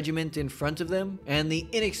melee regiment in front of them, and the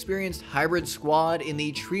inexperienced hybrid squad in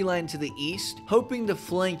the tree line to the east, hoping to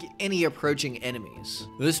flank any approaching enemies.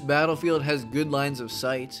 This battlefield has good lines of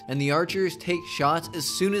sight, and the archers take shots as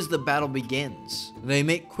soon as the battle begins. They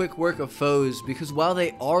make quick work of foes because while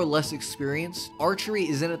they are less experienced, archery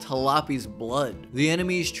is in a Talapi's blood. The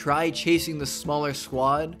enemies try chasing the smaller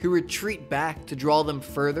squad, who retreat back to draw them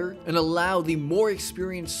further and allow the more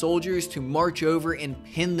experienced soldiers to march over and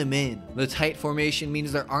pin them in. The tight formation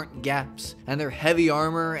means there aren't gaps, and their heavy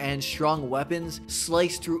armor and strong weapons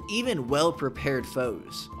slice through even well-prepared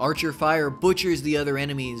foes. Archer fire butchers the other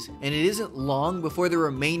enemies, and it isn't long before the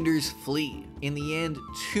remainders flee. In the end,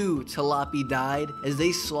 2 Talapi died as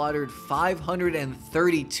they slaughtered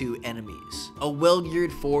 532 enemies. A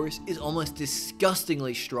well-geared force is almost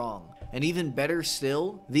disgustingly strong. And even better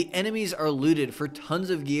still, the enemies are looted for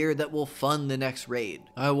tons of gear that will fund the next raid.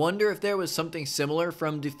 I wonder if there was something similar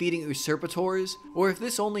from defeating Usurpators, or if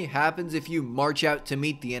this only happens if you march out to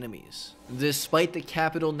meet the enemies. Despite the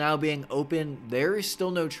capital now being open, there is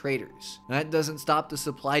still no traders. That doesn't stop the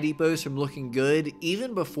supply depots from looking good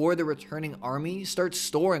even before the returning army starts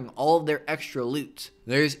storing all of their extra loot.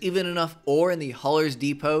 There's even enough ore in the Hauler's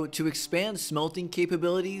depot to expand smelting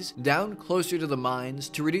capabilities down closer to the mines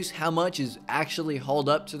to reduce how much is actually hauled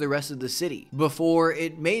up to the rest of the city. Before,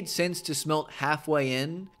 it made sense to smelt halfway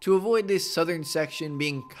in to avoid this southern section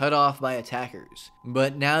being cut off by attackers.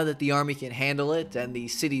 But now that the army can handle it and the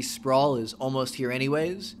city's sprawl is almost here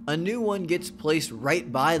anyways, a new one gets placed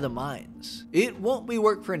right by the mines. It won't be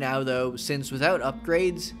work for now though, since without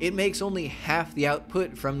upgrades, it makes only half the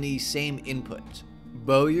output from the same input.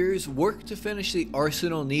 Bowyers work to finish the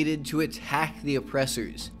arsenal needed to attack the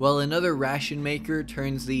oppressors, while another ration maker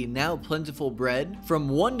turns the now plentiful bread from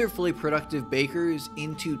wonderfully productive bakers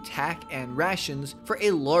into tack and rations for a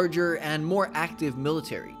larger and more active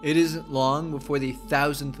military. It isn't long before the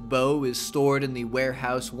 1000th bow is stored in the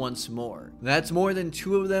warehouse once more. That's more than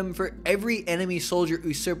 2 of them for every enemy soldier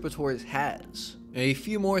Usurpators has. A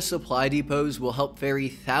few more supply depots will help ferry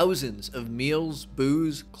thousands of meals,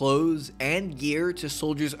 booze, clothes, and gear to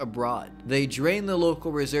soldiers abroad. They drain the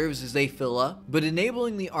local reserves as they fill up, but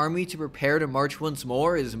enabling the army to prepare to march once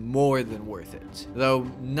more is more than worth it.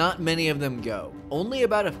 Though not many of them go. Only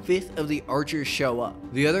about 1/5 of the archers show up.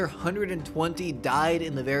 The other 120 died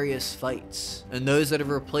in the various fights, and those that have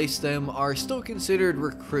replaced them are still considered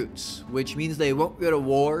recruits, which means they won't go to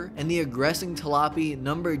war, and the aggressing Talapi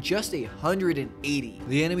number just 180.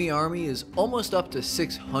 The enemy army is almost up to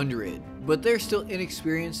 600, but they're still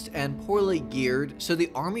inexperienced and poorly geared, so the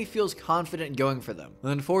army feels confident going for them.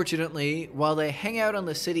 Unfortunately, while they hang out on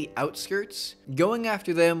the city outskirts, going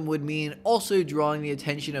after them would mean also drawing the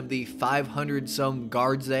attention of the 500-some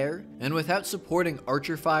guards there, and without supporting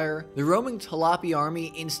archer fire, the roaming Talapi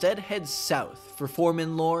army instead heads south for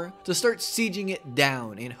Forminlore to start sieging it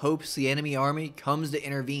down in hopes the enemy army comes to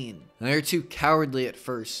intervene. They're too cowardly at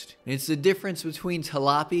first. It's the difference between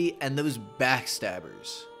Talapi and those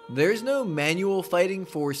backstabbers. There's no manual fighting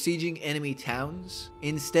for sieging enemy towns.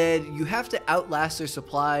 Instead, you have to outlast their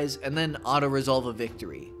supplies and then auto-resolve a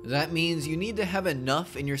victory. That means you need to have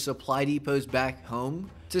enough in your supply depots back home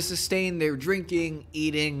to sustain their drinking,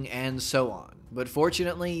 eating, and so on. But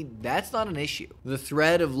fortunately, that's not an issue. The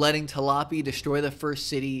threat of letting Talapi destroy the first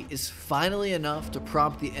city is finally enough to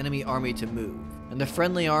prompt the enemy army to move, and the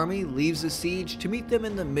friendly army leaves the siege to meet them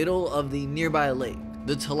in the middle of the nearby lake.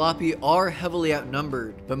 The Talapi are heavily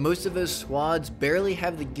outnumbered, but most of those squads barely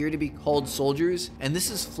have the gear to be called soldiers, and this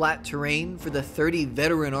is flat terrain for the 30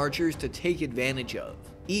 veteran archers to take advantage of.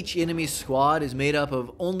 Each enemy squad is made up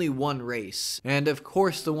of only one race, and of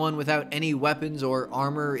course the one without any weapons or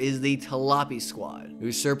armor is the Talapi squad.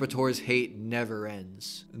 Usurpator's hate never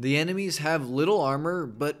ends. The enemies have little armor,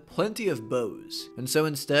 but plenty of bows, and so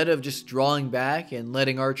instead of just drawing back and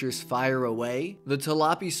letting archers fire away, the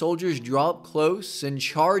Talapi soldiers draw up close and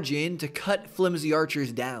charge in to cut flimsy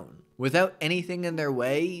archers down. Without anything in their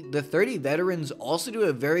way, the 30 veterans also do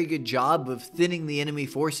a very good job of thinning the enemy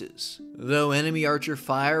forces. Though enemy archer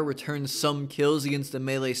fire returns some kills against the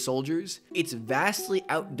melee soldiers, it's vastly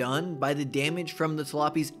outdone by the damage from the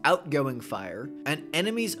Talapi's outgoing fire, and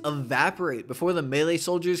enemies evaporate before the melee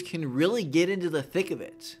soldiers can really get into the thick of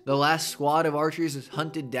it. The last squad of archers is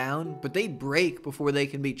hunted down, but they break before they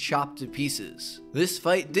can be chopped to pieces. This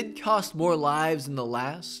fight did cost more lives than the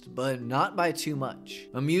last, but not by too much.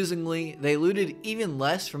 Amusingly, they looted even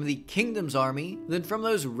less from the Kingdom's army than from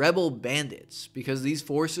those rebel bandits, because these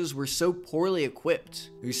forces were so poorly equipped.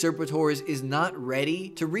 Usurpators is not ready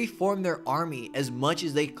to reform their army as much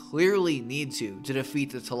as they clearly need to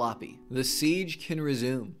defeat the Talapi. The siege can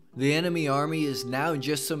resume. The enemy army is now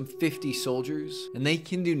just some 50 soldiers, and they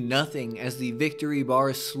can do nothing as the victory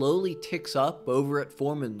bar slowly ticks up over at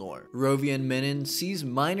Formenlore. Rovian Menon sees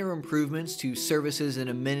minor improvements to services and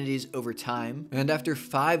amenities over time, and after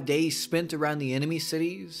 5 days spent around the enemy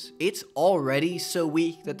cities, it's already so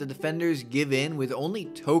weak that the defenders give in with only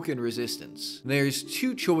token resistance. There's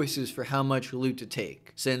two choices for how much loot to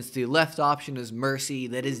take, since the left option is mercy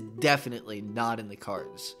that is definitely not in the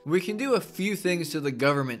cards. We can do a few things to the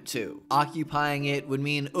government too. Occupying it would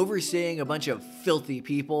mean overseeing a bunch of filthy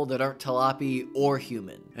people that aren't Talapi or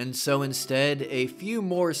human. And so instead, a few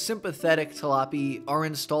more sympathetic Talapi are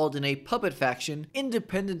installed in a puppet faction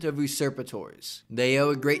independent of usurpators. They owe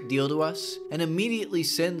a great deal to us, and immediately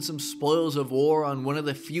send some spoils of war on one of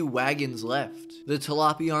the few wagons left. The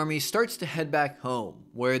Talapi army starts to head back home,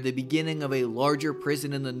 where the beginning of a larger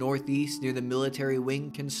prison in the northeast near the military wing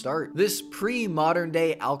can start. This pre-modern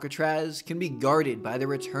day Alcatraz can be guarded by the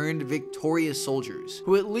returned victorious soldiers,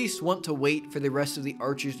 who at least want to wait for the rest of the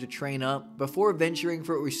archers to train up before venturing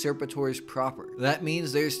for usurpators proper. That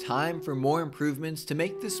means there's time for more improvements to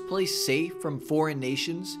make this place safe from foreign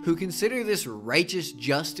nations who consider this righteous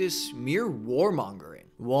justice mere warmongering.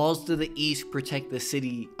 Walls to the east protect the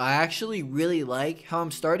city. I actually really like how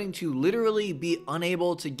I'm starting to literally be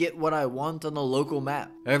unable to get what I want on the local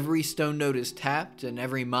map. Every stone node is tapped and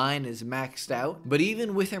every mine is maxed out, but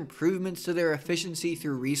even with improvements to their efficiency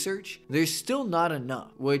through research, there's still not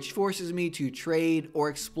enough, which forces me to trade or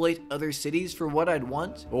exploit other cities for what I'd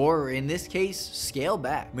want, or in this case, scale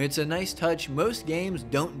back. It's a nice touch most games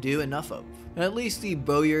don't do enough of. At least the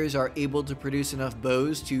bowyers are able to produce enough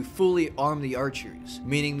bows to fully arm the archers,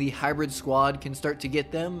 meaning the hybrid squad can start to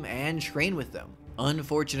get them and train with them.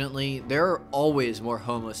 Unfortunately, there are always more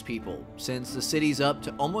homeless people, since the city's up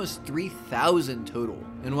to almost 3,000 total.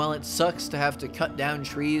 And while it sucks to have to cut down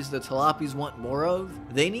trees the Talapis want more of,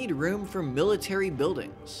 they need room for military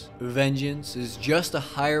buildings. Vengeance is just a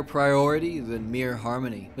higher priority than mere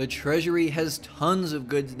harmony. The treasury has tons of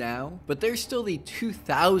goods now, but there's still the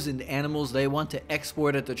 2,000 animals they want to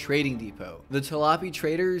export at the trading depot. The Talapi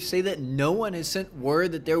traders say that no one has sent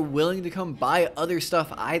word that they're willing to come buy other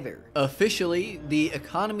stuff either. Officially, the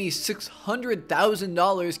economy's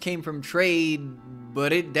 $600,000 came from trade,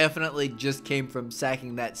 but it definitely just came from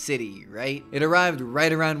sacking that city, right? It arrived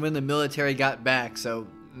right around when the military got back, so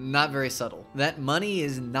not very subtle. That money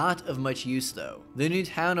is not of much use though. The new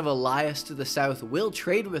town of Elias to the south will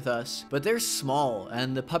trade with us, but they're small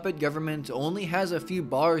and the puppet government only has a few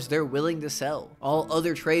bars they're willing to sell. All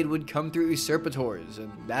other trade would come through usurpators,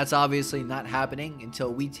 and that's obviously not happening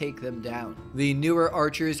until we take them down. The newer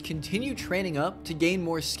archers continue training up to gain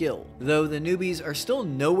more skill, though the newbies are still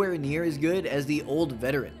nowhere near as good as the old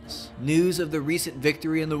veterans. News of the recent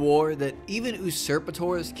victory in the war that even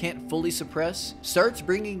usurpators can't fully suppress starts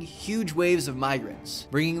bringing huge waves of migrants,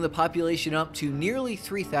 bringing the population up to nearly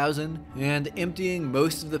 3,000 and emptying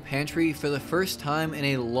most of the pantry for the first time in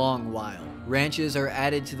a long while. Ranches are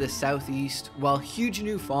added to the southeast, while huge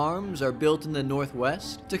new farms are built in the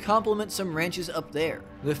northwest to complement some ranches up there.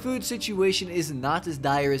 The food situation is not as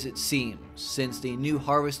dire as it seems, since the new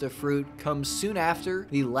harvest of fruit comes soon after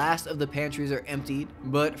the last of the pantries are emptied,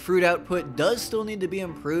 but fruit output does still need to be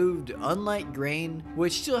improved, unlike grain,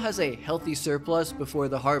 which still has a healthy surplus before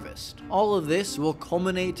the harvest. All of this will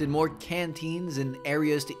culminate in more canteens and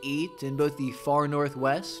areas to eat in both the far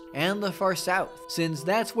northwest and the far south, since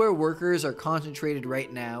that's where workers are concentrated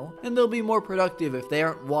right now, and they'll be more productive if they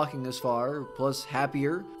aren't walking as far, plus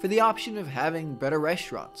happier for the option of having better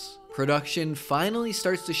restaurants. Production finally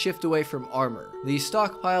starts to shift away from armor. The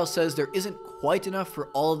stockpile says there isn't quite enough for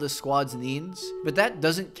all of the squad's needs, but that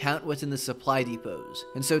doesn't count what's in the supply depots,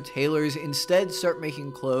 and so tailors instead start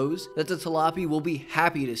making clothes that the Talapi will be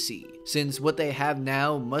happy to see, since what they have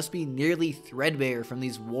now must be nearly threadbare from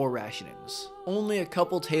these war rationings. Only a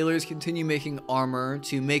couple tailors continue making armor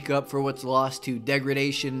to make up for what's lost to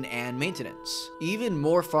degradation and maintenance. Even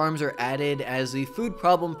more farms are added as the food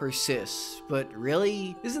problem persists, but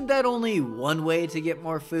really, isn't that only one way to get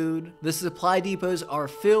more food? The supply depots are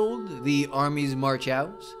filled, the armies march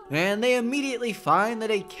out, and they immediately find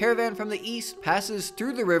that a caravan from the east passes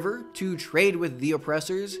through the river to trade with the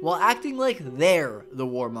oppressors while acting like they're the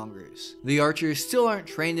warmongers. The archers still aren't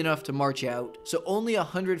trained enough to march out, so only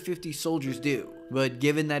 150 soldiers do. But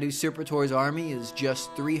given that Usurpator's army is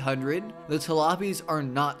just 300, the Talapis are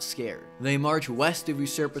not scared. They march west of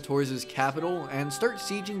Usurpator's capital and start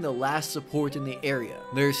sieging the last support in the area.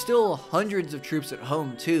 There's still hundreds of troops at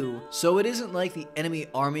home too, so it isn't like the enemy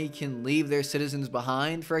army can leave their citizens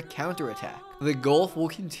behind for a counterattack. The Gulf will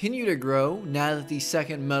continue to grow now that the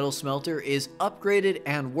second metal smelter is upgraded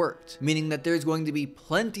and worked, meaning that there's going to be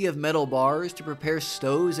plenty of metal bars to prepare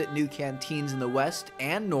stoves at new canteens in the west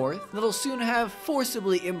and north that'll soon have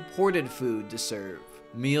forcibly imported food to serve.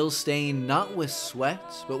 Meals stained not with sweat,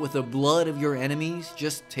 but with the blood of your enemies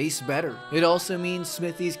just taste better. It also means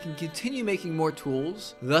smithies can continue making more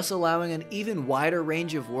tools, thus allowing an even wider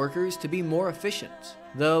range of workers to be more efficient.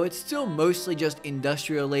 Though it's still mostly just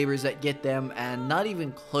industrial labors that get them and not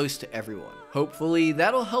even close to everyone. Hopefully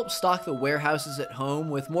that'll help stock the warehouses at home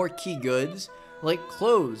with more key goods, like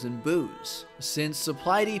clothes and booze. Since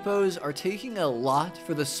supply depots are taking a lot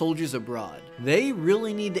for the soldiers abroad, they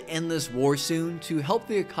really need to end this war soon to help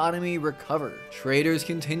the economy recover. Traders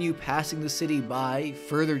continue passing the city by,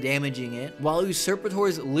 further damaging it, while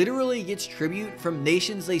Usurpators literally gets tribute from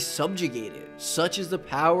nations they subjugated. Such is the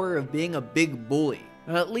power of being a big bully.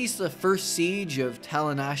 And at least the first siege of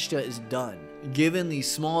Talanashta is done. Given the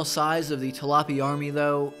small size of the Talapi army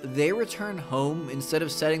though, they return home instead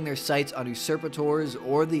of setting their sights on Usurpators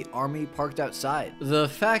or the army parked outside. The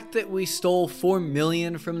fact that we stole 4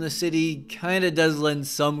 million from the city kinda does lend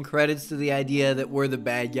some credits to the idea that we're the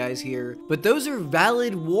bad guys here, but those are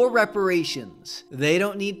valid war reparations. They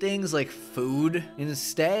don't need things like food.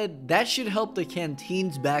 Instead, that should help the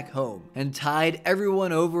canteens back home and tide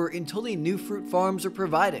everyone over until the new fruit farms are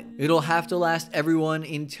provided. It'll have to last everyone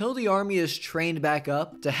until the army is trained back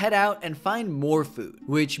up to head out and find more food,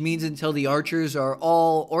 which means until the archers are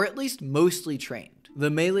all, or at least mostly trained. The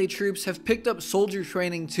melee troops have picked up soldier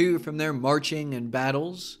training too from their marching and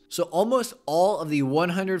battles, so almost all of the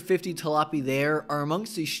 150 Talapi there are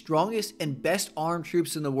amongst the strongest and best armed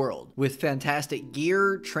troops in the world, with fantastic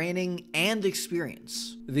gear, training, and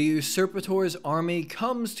experience. The Usurpator's army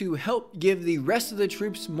comes to help give the rest of the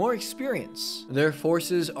troops more experience. Their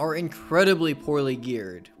forces are incredibly poorly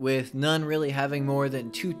geared, with none really having more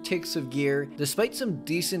than 2 ticks of gear, despite some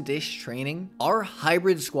decent-ish training. Our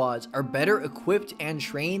hybrid squads are better equipped and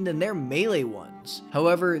trained than their melee ones.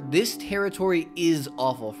 However, this territory is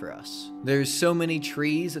awful for us. There's so many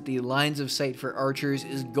trees that the lines of sight for archers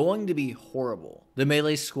is going to be horrible. The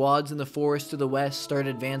melee squads in the forest to the west start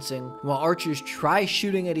advancing, while archers try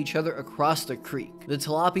shooting at each other across the creek. The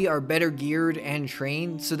Talapi are better geared and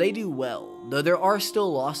trained, so they do well, though there are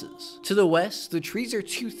still losses. To the west, the trees are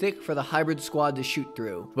too thick for the hybrid squad to shoot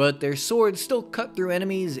through, but their swords still cut through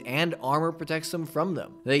enemies and armor protects them from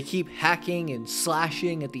them. They keep hacking and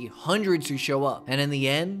slashing at the hundreds who show up, and in the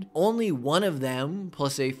end, only one of them,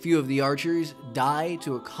 plus a few of the archers, die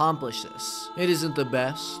to accomplish this. It isn't the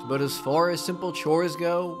best, but as far as simple chores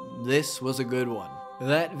go, this was a good one.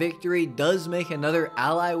 That victory does make another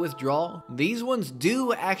ally withdraw. These ones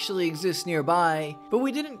do actually exist nearby, but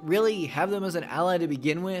we didn't really have them as an ally to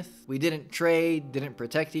begin with. We didn't trade, didn't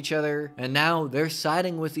protect each other, and now they're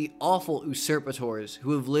siding with the awful Usurpators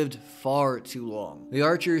who have lived far too long. The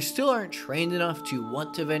archers still aren't trained enough to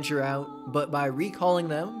want to venture out, but by recalling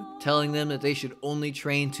them, telling them that they should only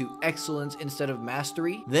train to excellence instead of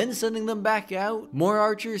mastery, then sending them back out, more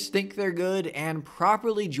archers think they're good and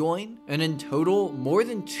properly join, and in total, more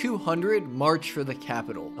than 200 march for the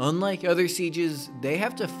capital. Unlike other sieges, they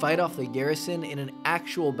have to fight off the garrison in an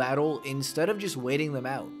actual battle instead of just waiting them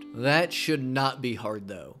out. That should not be hard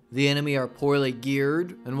though. The enemy are poorly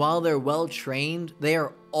geared, and while they're well trained, they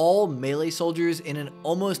are all melee soldiers in an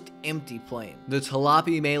almost empty plain. The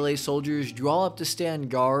Talapi melee soldiers draw up to stand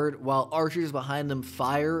guard, while archers behind them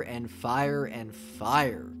fire and fire and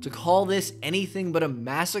fire. To call this anything but a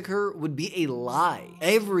massacre would be a lie.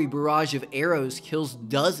 Every barrage of arrows kills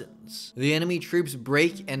dozens. seconds. The enemy troops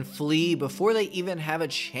break and flee before they even have a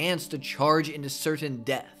chance to charge into certain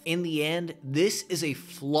death. In the end, this is a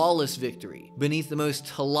flawless victory beneath the most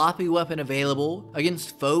jalopy weapon available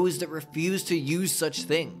against foes that refuse to use such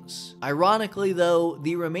things. Ironically though,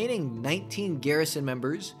 the remaining 19 garrison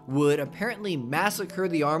members would apparently massacre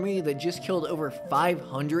the army that just killed over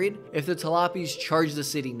 500 if the jalopys charge the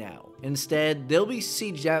city now. Instead, they'll be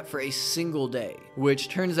sieged out for a single day, which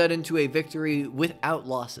turns out into a victory without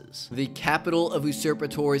losses. The capital of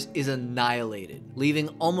usurpators is annihilated, leaving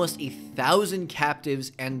almost 1,000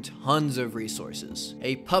 captives and tons of resources.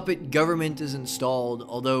 A puppet government is installed,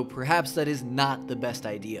 although perhaps that is not the best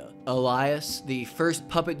idea. Elias, the first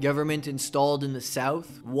puppet government installed in the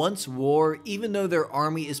south, wants war even though their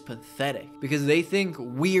army is pathetic, because they think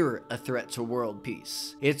we're a threat to world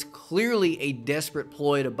peace. It's clearly a desperate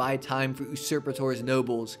ploy to buy time for usurpators'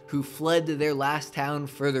 nobles who fled to their last town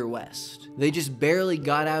further west. They just barely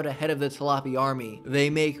got out ahead of the jalopy army. They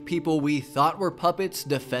make people we thought were puppets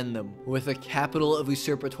defend them. With the capital of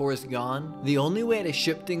usurpators gone, the only way to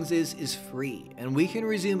ship things is free, and we can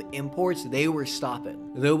resume imports they were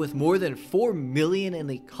stopping. Though with more than 4 million in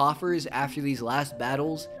the coffers after these last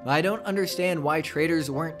battles, I don't understand why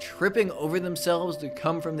traders weren't tripping over themselves to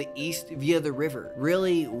come from the east via the river.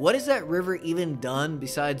 Really, what has that river even done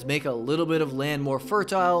besides make a little bit of land more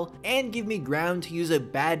fertile and give me ground to use a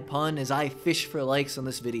bad pun as I fish for likes on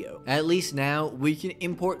this video? At least now we can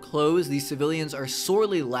import clothes these civilians are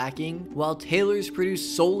sorely lacking, while tailors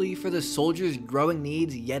produce solely for the soldiers' growing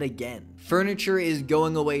needs yet again. Furniture is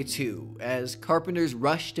going away too, as carpenters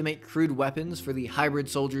rush to make crude weapons for the hybrid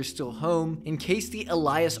soldiers still home in case the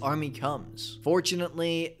Elias army comes.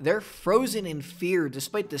 Fortunately, they're frozen in fear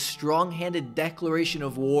despite the strong-handed declaration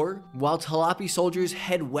of war, while jalopy soldiers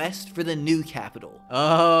head west for the new capital.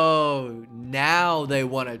 Oh, now they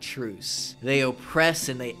want a truce. They oppress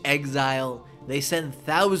and they exile, they send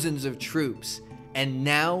thousands of troops, and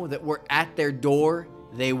now that we're at their door,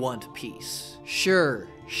 they want peace. Sure,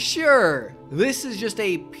 this is just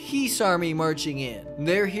a peace army marching in.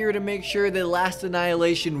 They're here to make sure the last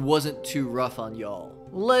annihilation wasn't too rough on y'all.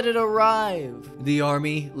 Let it arrive. The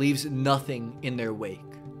army leaves nothing in their wake.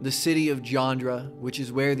 The city of Jandra, which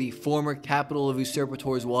is where the former capital of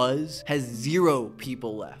usurpators was, has 0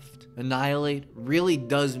 people left. Annihilate really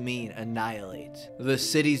does mean annihilate. The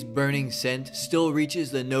city's burning scent still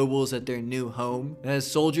reaches the nobles at their new home, as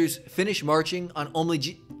soldiers finish marching on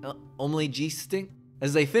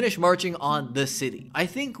As they finish marching on the city. I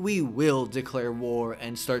think we will declare war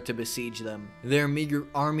and start to besiege them. Their meager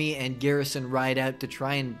army and garrison ride out to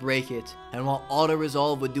try and break it, and while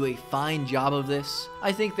auto-resolve would do a fine job of this,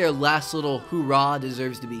 I think their last little hoorah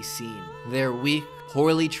deserves to be seen. They're weak,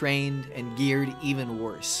 poorly trained, and geared even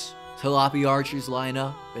worse. Jalopy archers line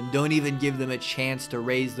up and don't even give them a chance to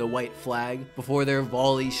raise the white flag before their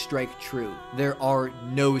volleys strike true. There are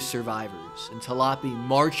no survivors, and Jalopy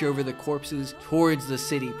march over the corpses towards the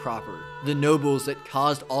city proper. The nobles that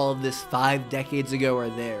caused all of this 5 decades ago are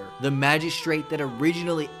there. The magistrate that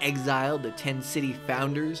originally exiled the 10 city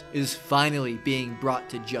founders is finally being brought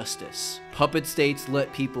to justice. Puppet states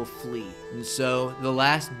let people flee, and so the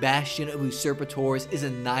last bastion of usurpators is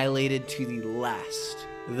annihilated to the last.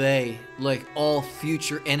 They, like all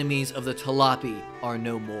future enemies of the Jalopy, are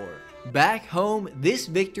no more. Back home, this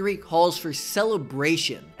victory calls for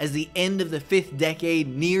celebration as the end of the 5th decade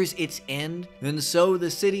nears its end, and so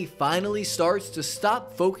the city finally starts to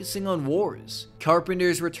stop focusing on wars.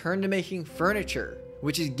 Carpenters return to making furniture,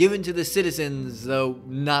 which is given to the citizens, though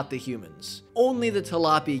not the humans. Only the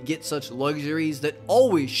Jalopy get such luxuries that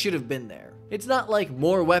always should have been there. It's not like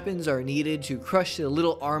more weapons are needed to crush the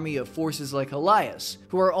little army of forces like Elias,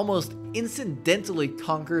 who are almost incidentally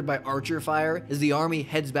conquered by archer fire as the army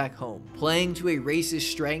heads back home. Playing to a race's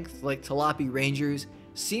strength like Jalopy Rangers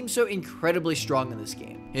seems so incredibly strong in this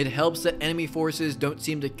game. It helps that enemy forces don't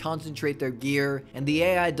seem to concentrate their gear, and the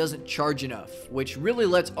AI doesn't charge enough, which really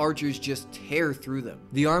lets archers just tear through them.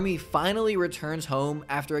 The army finally returns home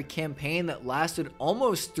after a campaign that lasted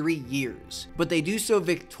almost 3 years, but they do so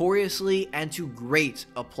victoriously and to great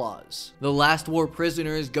applause. The last war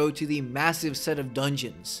prisoners go to the massive set of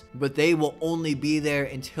dungeons, but they will only be there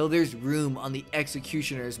until there's room on the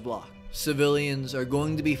executioner's block. Civilians are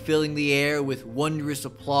going to be filling the air with wondrous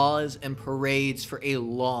applause and parades for a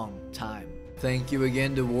long time. Thank you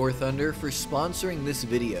again to War Thunder for sponsoring this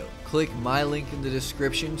video. Click my link in the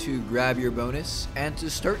description to grab your bonus and to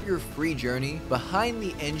start your free journey behind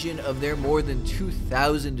the engine of their more than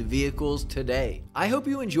 2,000 vehicles today. I hope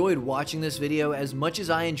you enjoyed watching this video as much as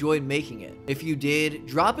I enjoyed making it. If you did,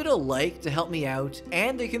 drop it a like to help me out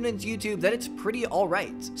and to convince YouTube that it's pretty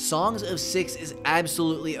alright. Songs of 6 is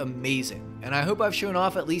absolutely amazing, and I hope I've shown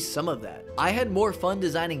off at least some of that. I had more fun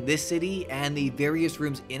designing this city and the various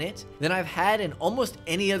rooms in it than I've had in almost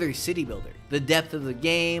any other city builder. The depth of the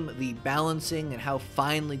game, the balancing and how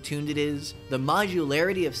finely tuned it is, the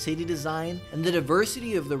modularity of city design, and the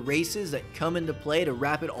diversity of the races that come into play to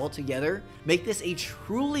wrap it all together make this a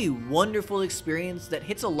truly wonderful experience that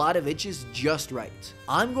hits a lot of itches just right.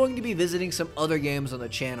 I'm going to be visiting some other games on the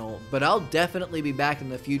channel, but I'll definitely be back in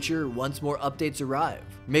the future once more updates arrive.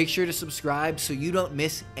 Make sure to subscribe so you don't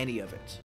miss any of it.